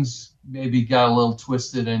 things maybe got a little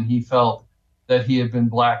twisted, and he felt that he had been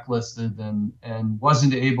blacklisted and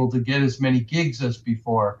wasn't able to get as many gigs as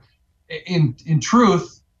before. In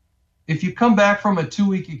truth, if you come back from a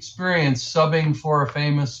 2-week experience subbing for a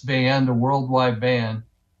famous band, a worldwide band,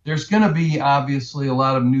 there's going to be obviously a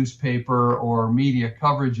lot of newspaper or media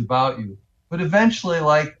coverage about you. But eventually,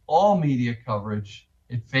 like all media coverage,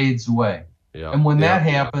 it fades away. Yeah. And when that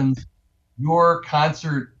happens, your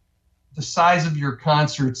concert, the size of your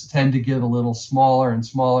concerts tend to get a little smaller and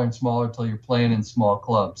smaller and smaller until you're playing in small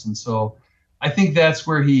clubs. And so I think that's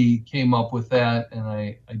where he came up with that. And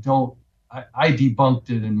I debunked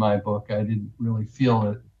it in my book. I didn't really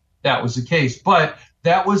feel that was the case. But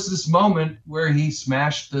that was this moment where he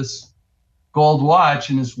smashed this gold watch,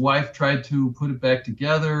 and his wife tried to put it back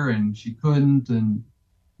together and she couldn't. And,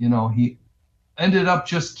 he ended up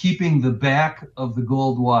just keeping the back of the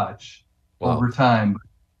gold watch over time.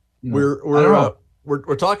 We're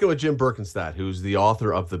talking with Jim Berkaenstadt, who's the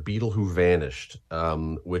author of The Beatle Who Vanished,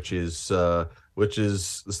 which is the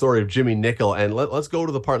story of Jimmy Nicol. And let's go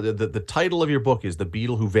to the part. The title of your book is The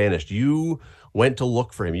Beatle Who Vanished. You went to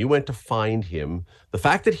look for him. You went to find him. The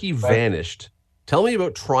fact that he vanished. Tell me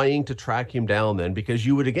about trying to track him down then, because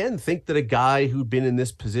you would again think that a guy who'd been in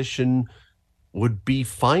this position would be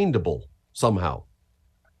findable somehow.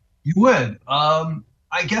 You would.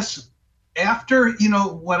 I guess after,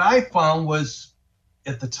 what I found was,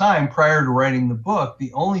 at the time prior to writing the book,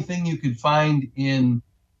 the only thing you could find and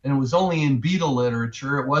it was only in Beatle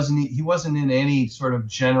literature, he wasn't in any sort of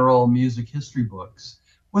general music history books,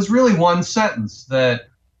 was really one sentence that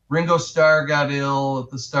Ringo Starr got ill at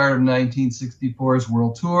the start of 1964's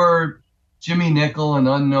world tour. Jimmy Nicol, an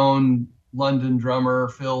unknown London drummer,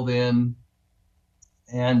 filled in.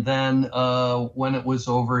 And then when it was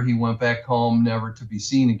over, he went back home, never to be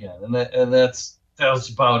seen again. And that was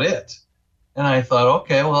about it. And I thought,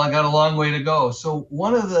 okay, well, I got a long way to go. So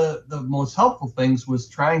one of the most helpful things was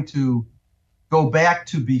trying to go back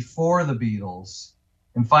to before the Beatles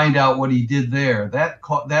and find out what he did there. That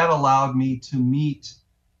allowed me to meet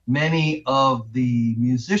many of the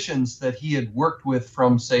musicians that he had worked with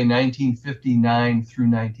from, say, 1959 through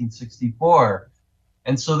 1964.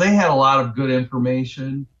 And so they had a lot of good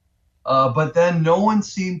information. But then no one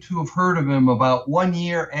seemed to have heard of him about 1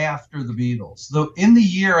 year after the Beatles. Though in the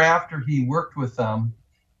year after he worked with them,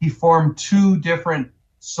 he formed 2 different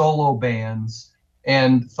solo bands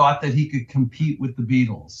and thought that he could compete with the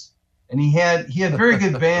Beatles. And he had very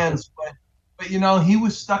good bands, but he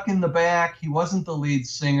was stuck in the back. He wasn't the lead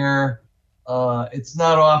singer. it's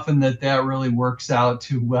not often that really works out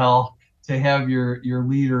too well to have your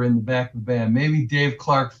leader in the back of the band. Maybe Dave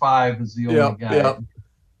Clark 5 is the only guy,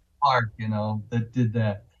 Clark, that did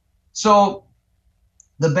that. So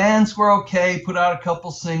the bands were okay, put out a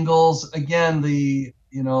couple singles. Again,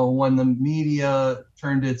 when the media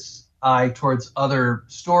turned its eye towards other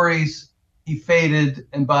stories, he faded.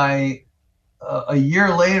 And by a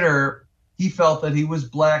year later, he felt that he was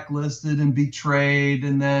blacklisted and betrayed.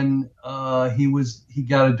 And then he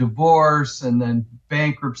got a divorce and then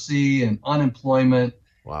bankruptcy and unemployment.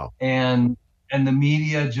 Wow. And the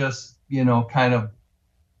media just, kind of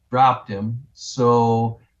dropped him.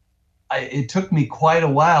 So it took me quite a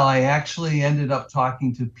while. I actually ended up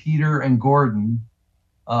talking to Peter and Gordon.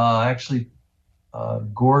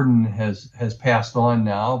 Gordon has passed on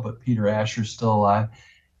now, but Peter Asher's still alive.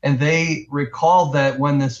 And they recalled that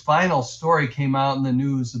when this final story came out in the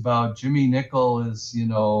news about Jimmy Nicol is,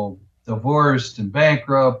 divorced and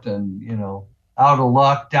bankrupt and, out of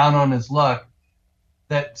luck, down on his luck,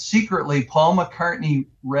 that secretly Paul McCartney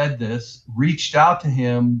read this, reached out to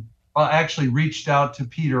him, actually reached out to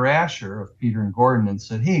Peter Asher of Peter and Gordon and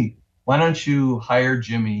said, hey, why don't you hire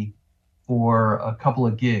Jimmy for a couple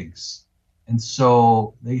of gigs? And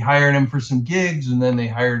so they hired him for some gigs, and then they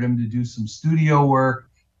hired him to do some studio work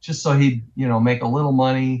just so he'd, make a little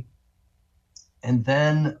money. And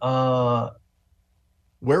then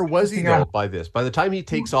where was he though by this? By the time he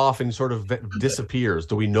takes off and sort of disappears,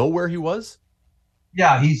 do we know where he was?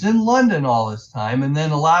 Yeah, he's in London all this time. And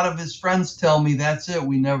then a lot of his friends tell me that's it.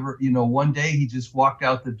 We never, one day he just walked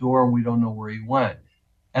out the door and we don't know where he went.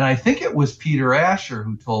 And I think it was Peter Asher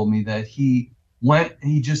who told me that he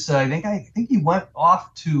just said, I think he went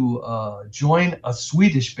off to join a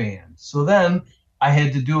Swedish band. So then I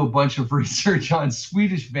had to do a bunch of research on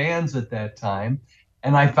Swedish bands at that time.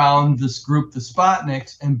 And I found this group, the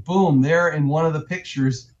Sputniks, and boom, there in one of the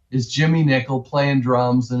pictures is Jimmy Nicol playing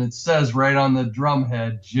drums, and it says right on the drum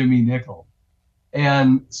head, Jimmy Nicol.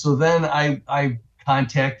 And so then I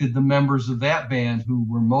contacted the members of that band who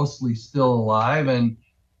were mostly still alive, and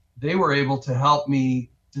they were able to help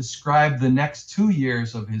me describe the next 2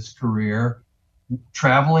 years of his career,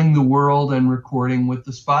 traveling the world and recording with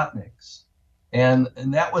the Sputniks. And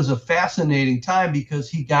that was a fascinating time because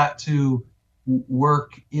he got to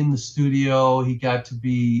work in the studio.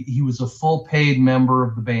 He was a full paid member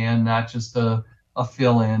of the band, not just a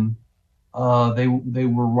fill-in. They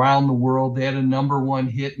were around the world. They had a #1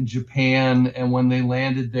 hit in Japan, and when they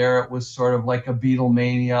landed there, it was sort of like a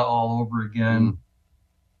Beatlemania all over again.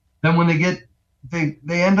 Then when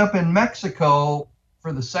they end up in Mexico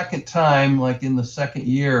for the second time, like in the second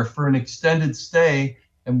year, for an extended stay.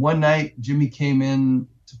 And one night Jimmy came in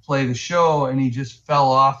to play the show, and he just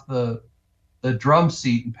fell off the drum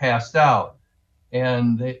seat and passed out.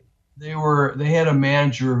 And they had a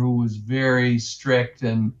manager who was very strict,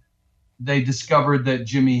 and they discovered that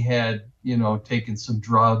Jimmy had, taken some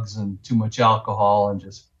drugs and too much alcohol and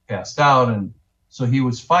just passed out. And so he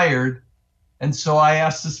was fired. And so I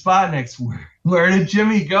asked the Sputniks, where did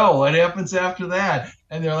Jimmy go? What happens after that?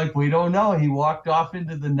 And they're like, we don't know. He walked off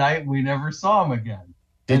into the night. We never saw him again.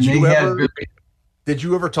 Did you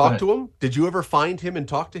ever talk to him? Did you ever find him and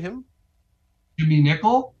talk to him? Jimmy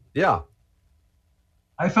Nicol? Yeah.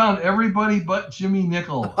 I found everybody but Jimmy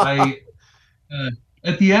Nicol.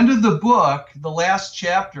 At the end of the book, the last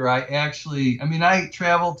chapter, I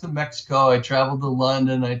traveled to Mexico, I traveled to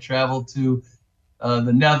London, I traveled to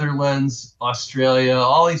the Netherlands, Australia,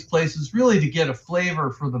 all these places, really to get a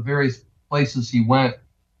flavor for the various places he went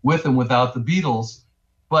with and without the Beatles.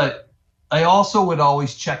 But I also would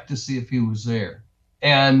always check to see if he was there.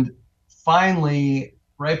 And finally,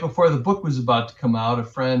 right before the book was about to come out, a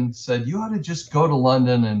friend said, you ought to just go to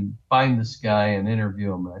London and find this guy and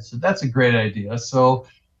interview him. And I said, that's a great idea. So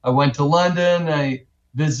I went to London. I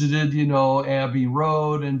visited, Abbey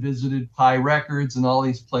Road and visited Pi Records and all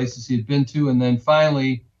these places he had been to. And then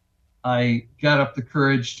finally, I got up the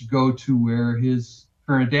courage to go to where his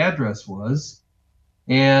current address was.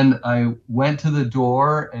 And I went to the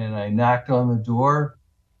door and I knocked on the door.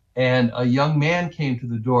 And a young man came to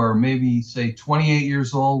the door, maybe say 28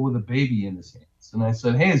 years old with a baby in his hands. And I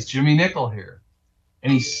said, hey, is Jimmy Nicol here?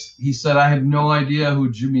 And he said, I have no idea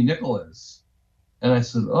who Jimmy Nicol is. And I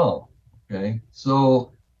said, oh, okay.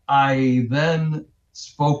 So I then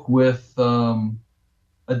spoke with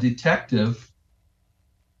a detective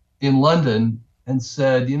in London and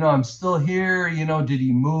said, I'm still here. Did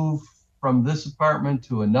he move from this apartment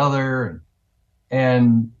to another?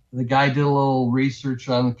 And the guy did a little research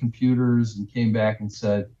on the computers and came back and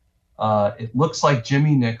said, it looks like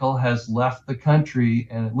Jimmy Nicol has left the country,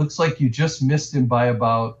 and it looks like you just missed him by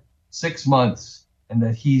about 6 months, and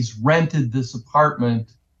that he's rented this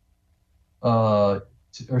apartment or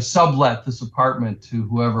sublet this apartment to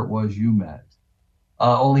whoever it was you met.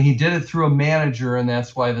 Only he did it through a manager, and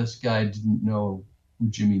that's why this guy didn't know who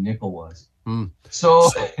Jimmy Nicol was. So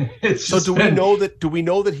do we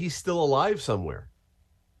know that he's still alive somewhere?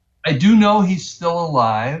 I do know he's still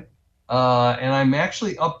alive, and I'm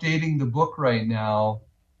actually updating the book right now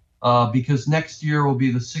because next year will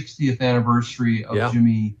be the 60th anniversary of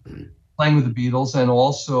Jimmy playing with the Beatles, and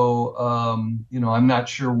also, I'm not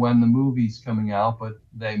sure when the movie's coming out, but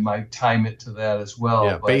they might time it to that as well.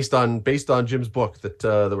 Yeah, based on Jim's book that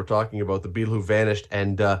we're talking about, The Beatle Who Vanished,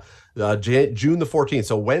 and June the 14th,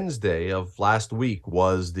 so Wednesday of last week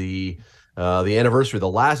was the anniversary, the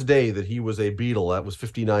last day that he was a Beatle. That was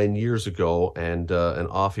 59 years ago, and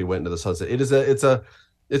off he went into the sunset.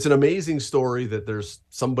 It's an amazing story that there's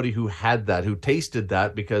somebody who had that, who tasted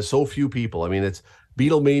that, because so few people. I mean, it's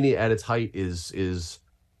Beatlemania at its height is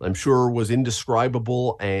I'm sure was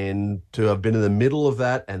indescribable, and to have been in the middle of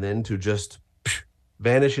that and then to just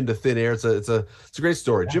vanish into thin air. It's a great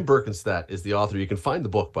story. Jim Berkaenstadt is the author. You can find the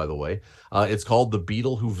book, by the way. It's called The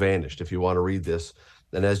Beatle Who Vanished, if you want to read this.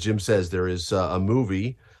 And as Jim says, there is a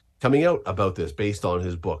movie coming out about this based on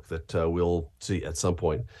his book that we'll see at some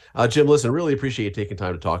point. Jim, listen, really appreciate you taking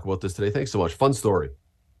time to talk about this today. Thanks so much. Fun story.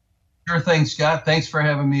 Sure thing, Scott. Thanks for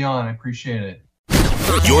having me on. I appreciate it.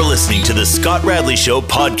 You're listening to the Scott Radley Show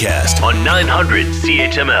podcast on 900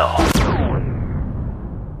 CHML.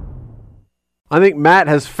 I think Matt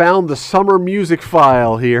has found the summer music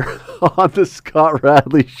file here on the Scott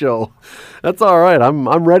Radley Show. That's all right.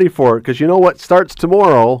 I'm ready for it, because you know what starts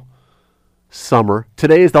tomorrow? Summer.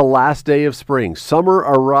 Today is the last day of spring. Summer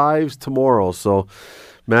arrives tomorrow. So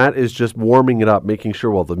Matt is just warming it up, making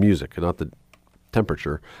sure, well, the music, not the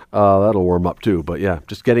temperature, that'll warm up too. But yeah,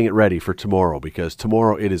 just getting it ready for tomorrow, because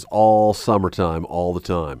tomorrow it is all summertime all the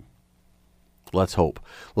time. Let's hope.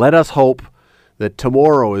 Let us hope that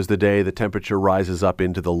tomorrow is the day the temperature rises up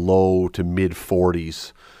into the low to mid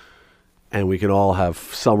 40s, and we can all have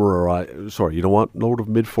summer. Sorry, you don't want low to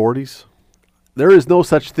mid 40s? There is no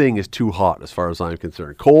such thing as too hot as far as I'm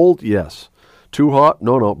concerned. Cold, yes. Too hot?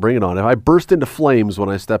 No, bring it on. If I burst into flames when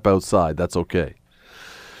I step outside, that's okay.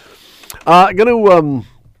 I'm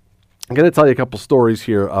gonna tell you a couple stories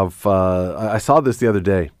here of I saw this the other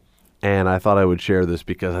day, and I thought I would share this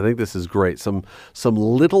because I think this is great. Some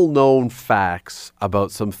little known facts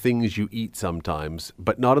about some things you eat sometimes,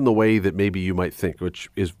 but not in the way that maybe you might think, which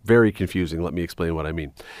is very confusing. Let me explain what I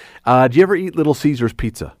mean. Do you ever eat Little Caesars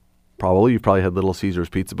pizza? You've probably had Little Caesars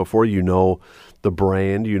pizza before. You know the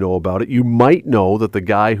brand, you know about it. You might know that the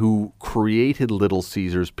guy who created Little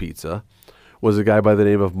Caesars pizza was a guy by the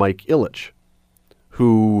name of Mike Ilitch,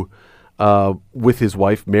 who, with his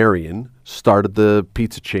wife Marion, started the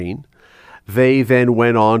pizza chain. They then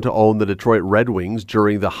went on to own the Detroit Red Wings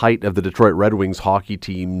during the height of the Detroit Red Wings hockey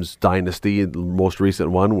team's dynasty, the most recent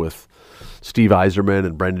one with Steve Yzerman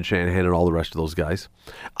and Brendan Shanahan and all the rest of those guys.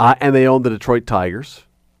 And they owned the Detroit Tigers.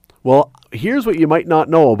 Well, here's what you might not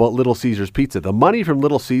know about Little Caesars Pizza. The money from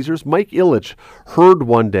Little Caesars, Mike Ilitch heard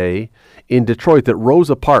one day in Detroit that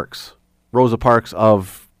Rosa Parks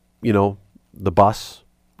of, the bus,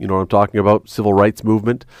 you know what I'm talking about, civil rights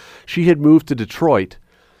movement, she had moved to Detroit,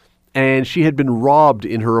 and she had been robbed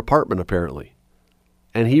in her apartment, apparently.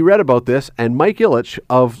 And he read about this, and Mike Ilitch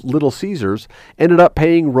of Little Caesars ended up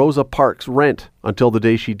paying Rosa Parks rent until the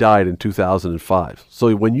day she died in 2005.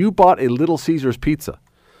 So when you bought a Little Caesars pizza,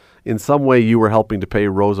 in some way you were helping to pay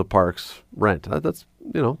Rosa Parks rent. That's,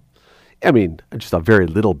 just a very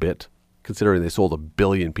little bit, considering they sold 1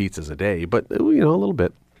 billion pizzas a day, but, a little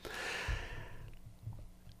bit.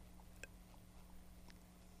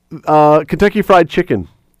 Kentucky Fried Chicken.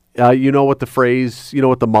 You know what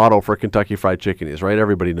the motto for Kentucky Fried Chicken is, right?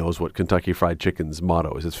 Everybody knows what Kentucky Fried Chicken's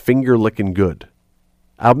motto is. It's finger licking good.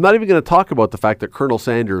 I'm not even going to talk about the fact that Colonel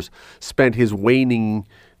Sanders spent his waning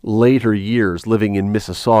later years living in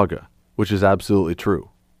Mississauga, which is absolutely true.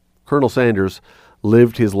 Colonel Sanders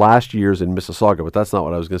lived his last years in Mississauga, but that's not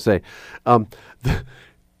what I was going to say.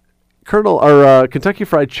 Kentucky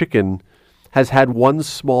Fried Chicken has had one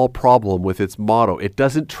small problem with its motto. It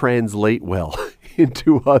doesn't translate well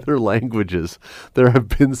into other languages. There have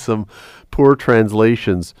been some poor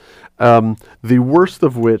translations. The worst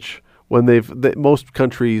of which, when most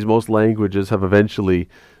countries, most languages have eventually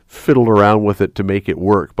fiddled around with it to make it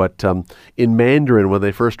work. But in Mandarin, when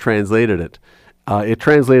they first translated it, it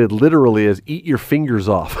translated literally as "eat your fingers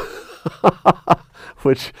off,"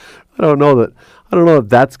 which I don't know if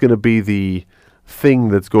that's going to be the thing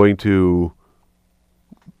that's going to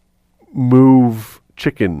move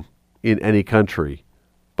chicken in any country.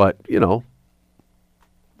 But,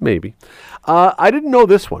 maybe. I didn't know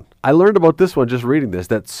this one. I learned about this one just reading this,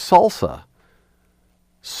 that salsa,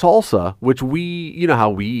 which you know how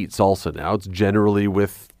we eat salsa now. It's generally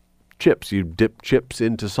with chips. You dip chips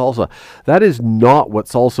into salsa. That is not what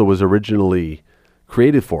salsa was originally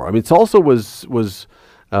created for. I mean, salsa was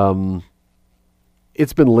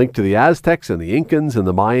it's been linked to the Aztecs and the Incans and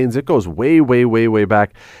the Mayans. It goes way, way, way, way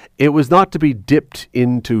back. It was not to be dipped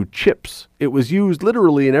into chips. It was used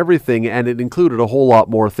literally in everything, and it included a whole lot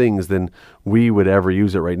more things than we would ever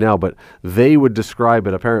use it right now. But they would describe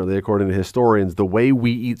it, apparently, according to historians, the way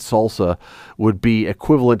we eat salsa would be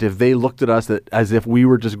equivalent if they looked at us as if we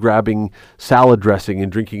were just grabbing salad dressing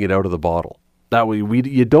and drinking it out of the bottle. That way,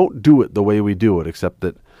 you don't do it the way we do it, except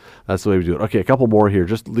that that's the way we do it. Okay, a couple more here.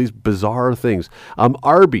 Just these bizarre things.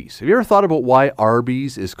 Arby's. Have you ever thought about why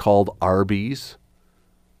Arby's is called Arby's?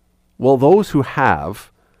 Well, those who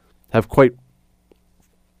have quite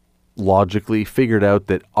logically figured out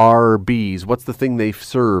that Arby's, what's the thing they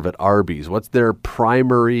serve at Arby's? What's their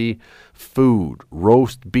primary food?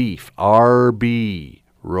 Roast beef. Arby.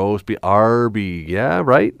 Roast beef. Arby. Yeah,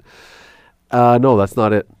 right? No, that's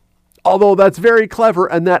not it. Although that's very clever,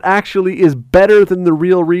 and that actually is better than the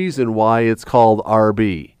real reason why it's called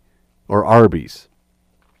RB or Arby's.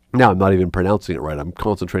 Now, I'm not even pronouncing it right. I'm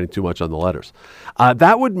concentrating too much on the letters.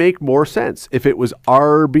 That would make more sense if it was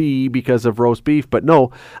RB because of roast beef. But no,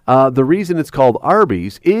 the reason it's called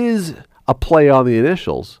Arby's is a play on the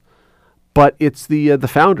initials. But it's the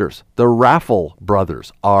founders, the Raffle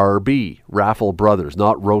brothers, RB, Raffle brothers,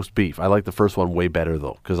 not roast beef. I like the first one way better,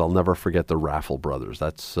 though, because I'll never forget the Raffle brothers.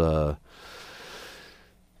 That's not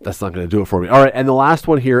going to do it for me. All right, and the last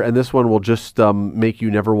one here, and this one will just make you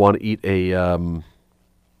never want to eat a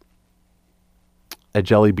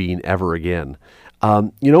jelly bean ever again.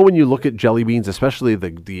 When you look at jelly beans, especially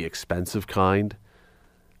the expensive kind,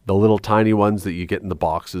 the little tiny ones that you get in the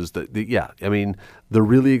boxes, the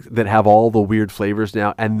really that have all the weird flavors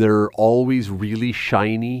now, and they're always really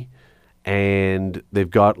shiny, and they've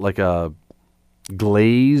got like a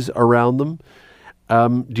glaze around them.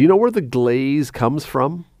 Do you know where the glaze comes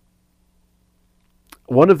from?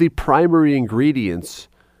 One of the primary ingredients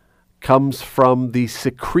comes from the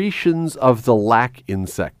secretions of the lac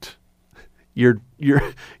insect. You're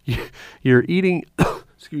eating.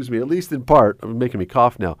 Excuse me, at least in part, I'm making me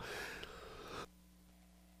cough now.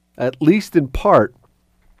 At least in part,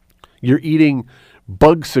 you're eating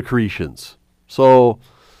bug secretions. So,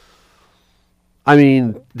 I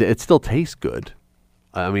mean, it still tastes good.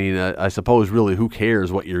 I mean, I suppose really who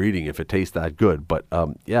cares what you're eating if it tastes that good? But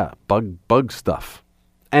bug stuff.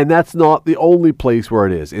 And that's not the only place where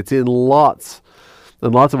it is. It's in lots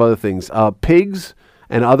of other things. Pigs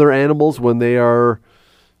and other animals, when they are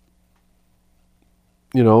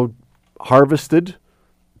harvested,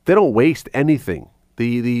 they don't waste anything.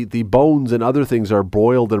 The bones and other things are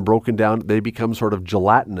broiled and broken down. They become sort of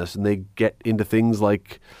gelatinous, and they get into things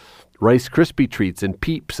like Rice Krispie treats and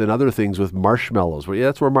Peeps and other things with marshmallows. Well, yeah,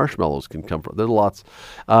 that's where marshmallows can come from. There's lots.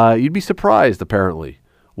 You'd be surprised, apparently,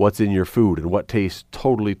 what's in your food and what tastes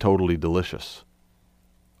totally, totally delicious.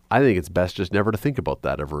 I think it's best just never to think about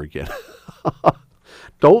that ever again.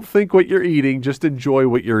 Don't think what you're eating. Just enjoy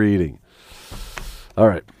what you're eating. All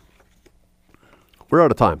right. We're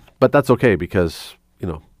out of time, but that's okay because,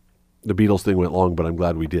 the Beatles thing went long, but I'm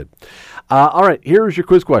glad we did. All right, here's your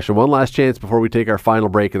quiz question. One last chance before we take our final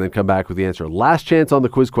break and then come back with the answer. Last chance on the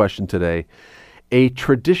quiz question today. A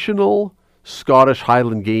traditional Scottish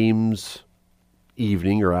Highland Games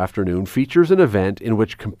evening or afternoon features an event in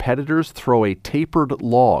which competitors throw a tapered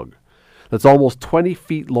log that's almost 20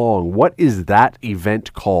 feet long. What is that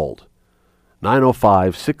event called?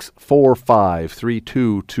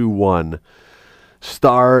 905-645-3221.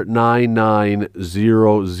 Star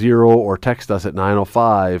 9900 or text us at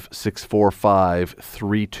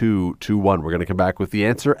 905-645-3221. We're going to come back with the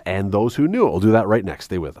answer and those who knew it. We'll do that right next.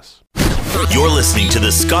 Stay with us. You're listening to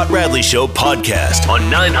the Scott Radley Show podcast on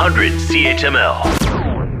 900 CHML.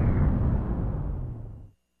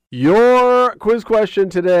 Your quiz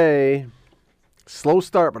question today. Slow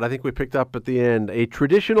start, but I think we picked up at the end. A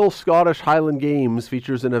traditional Scottish Highland Games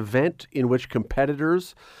features an event in which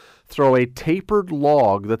competitors throw a tapered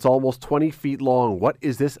log that's almost 20 feet long. What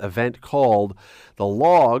is this event called? The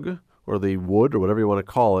log, or the wood, or whatever you want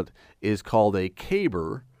to call it, is called a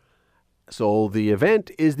caber. So the event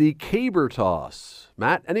is the caber toss.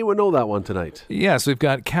 Matt, anyone know that one tonight? Yes, we've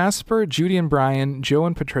got Casper, Judy and Brian, Joe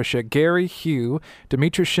and Patricia, Gary, Hugh,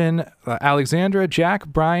 Demetrician, Alexandra, Jack,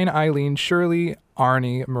 Brian, Eileen, Shirley,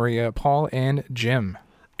 Arnie, Maria, Paul, and Jim.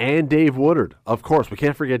 And Dave Woodard. Of course, we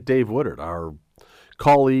can't forget Dave Woodard, our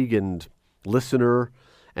colleague and listener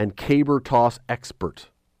and caber toss expert.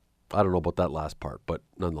 I don't know about that last part, but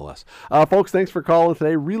nonetheless. Folks, thanks for calling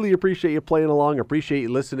today. Really appreciate you playing along. Appreciate you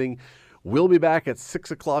listening. We'll be back at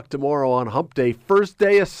 6 o'clock tomorrow on Hump Day, first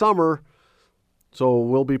day of summer. So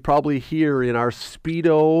we'll be probably here in our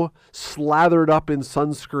Speedo, slathered up in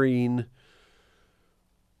sunscreen,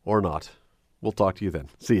 or not. We'll talk to you then.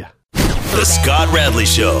 See ya. The Scott Radley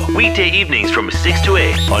Show, weekday evenings from 6 to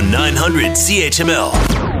 8 on 900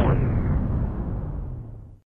 CHML.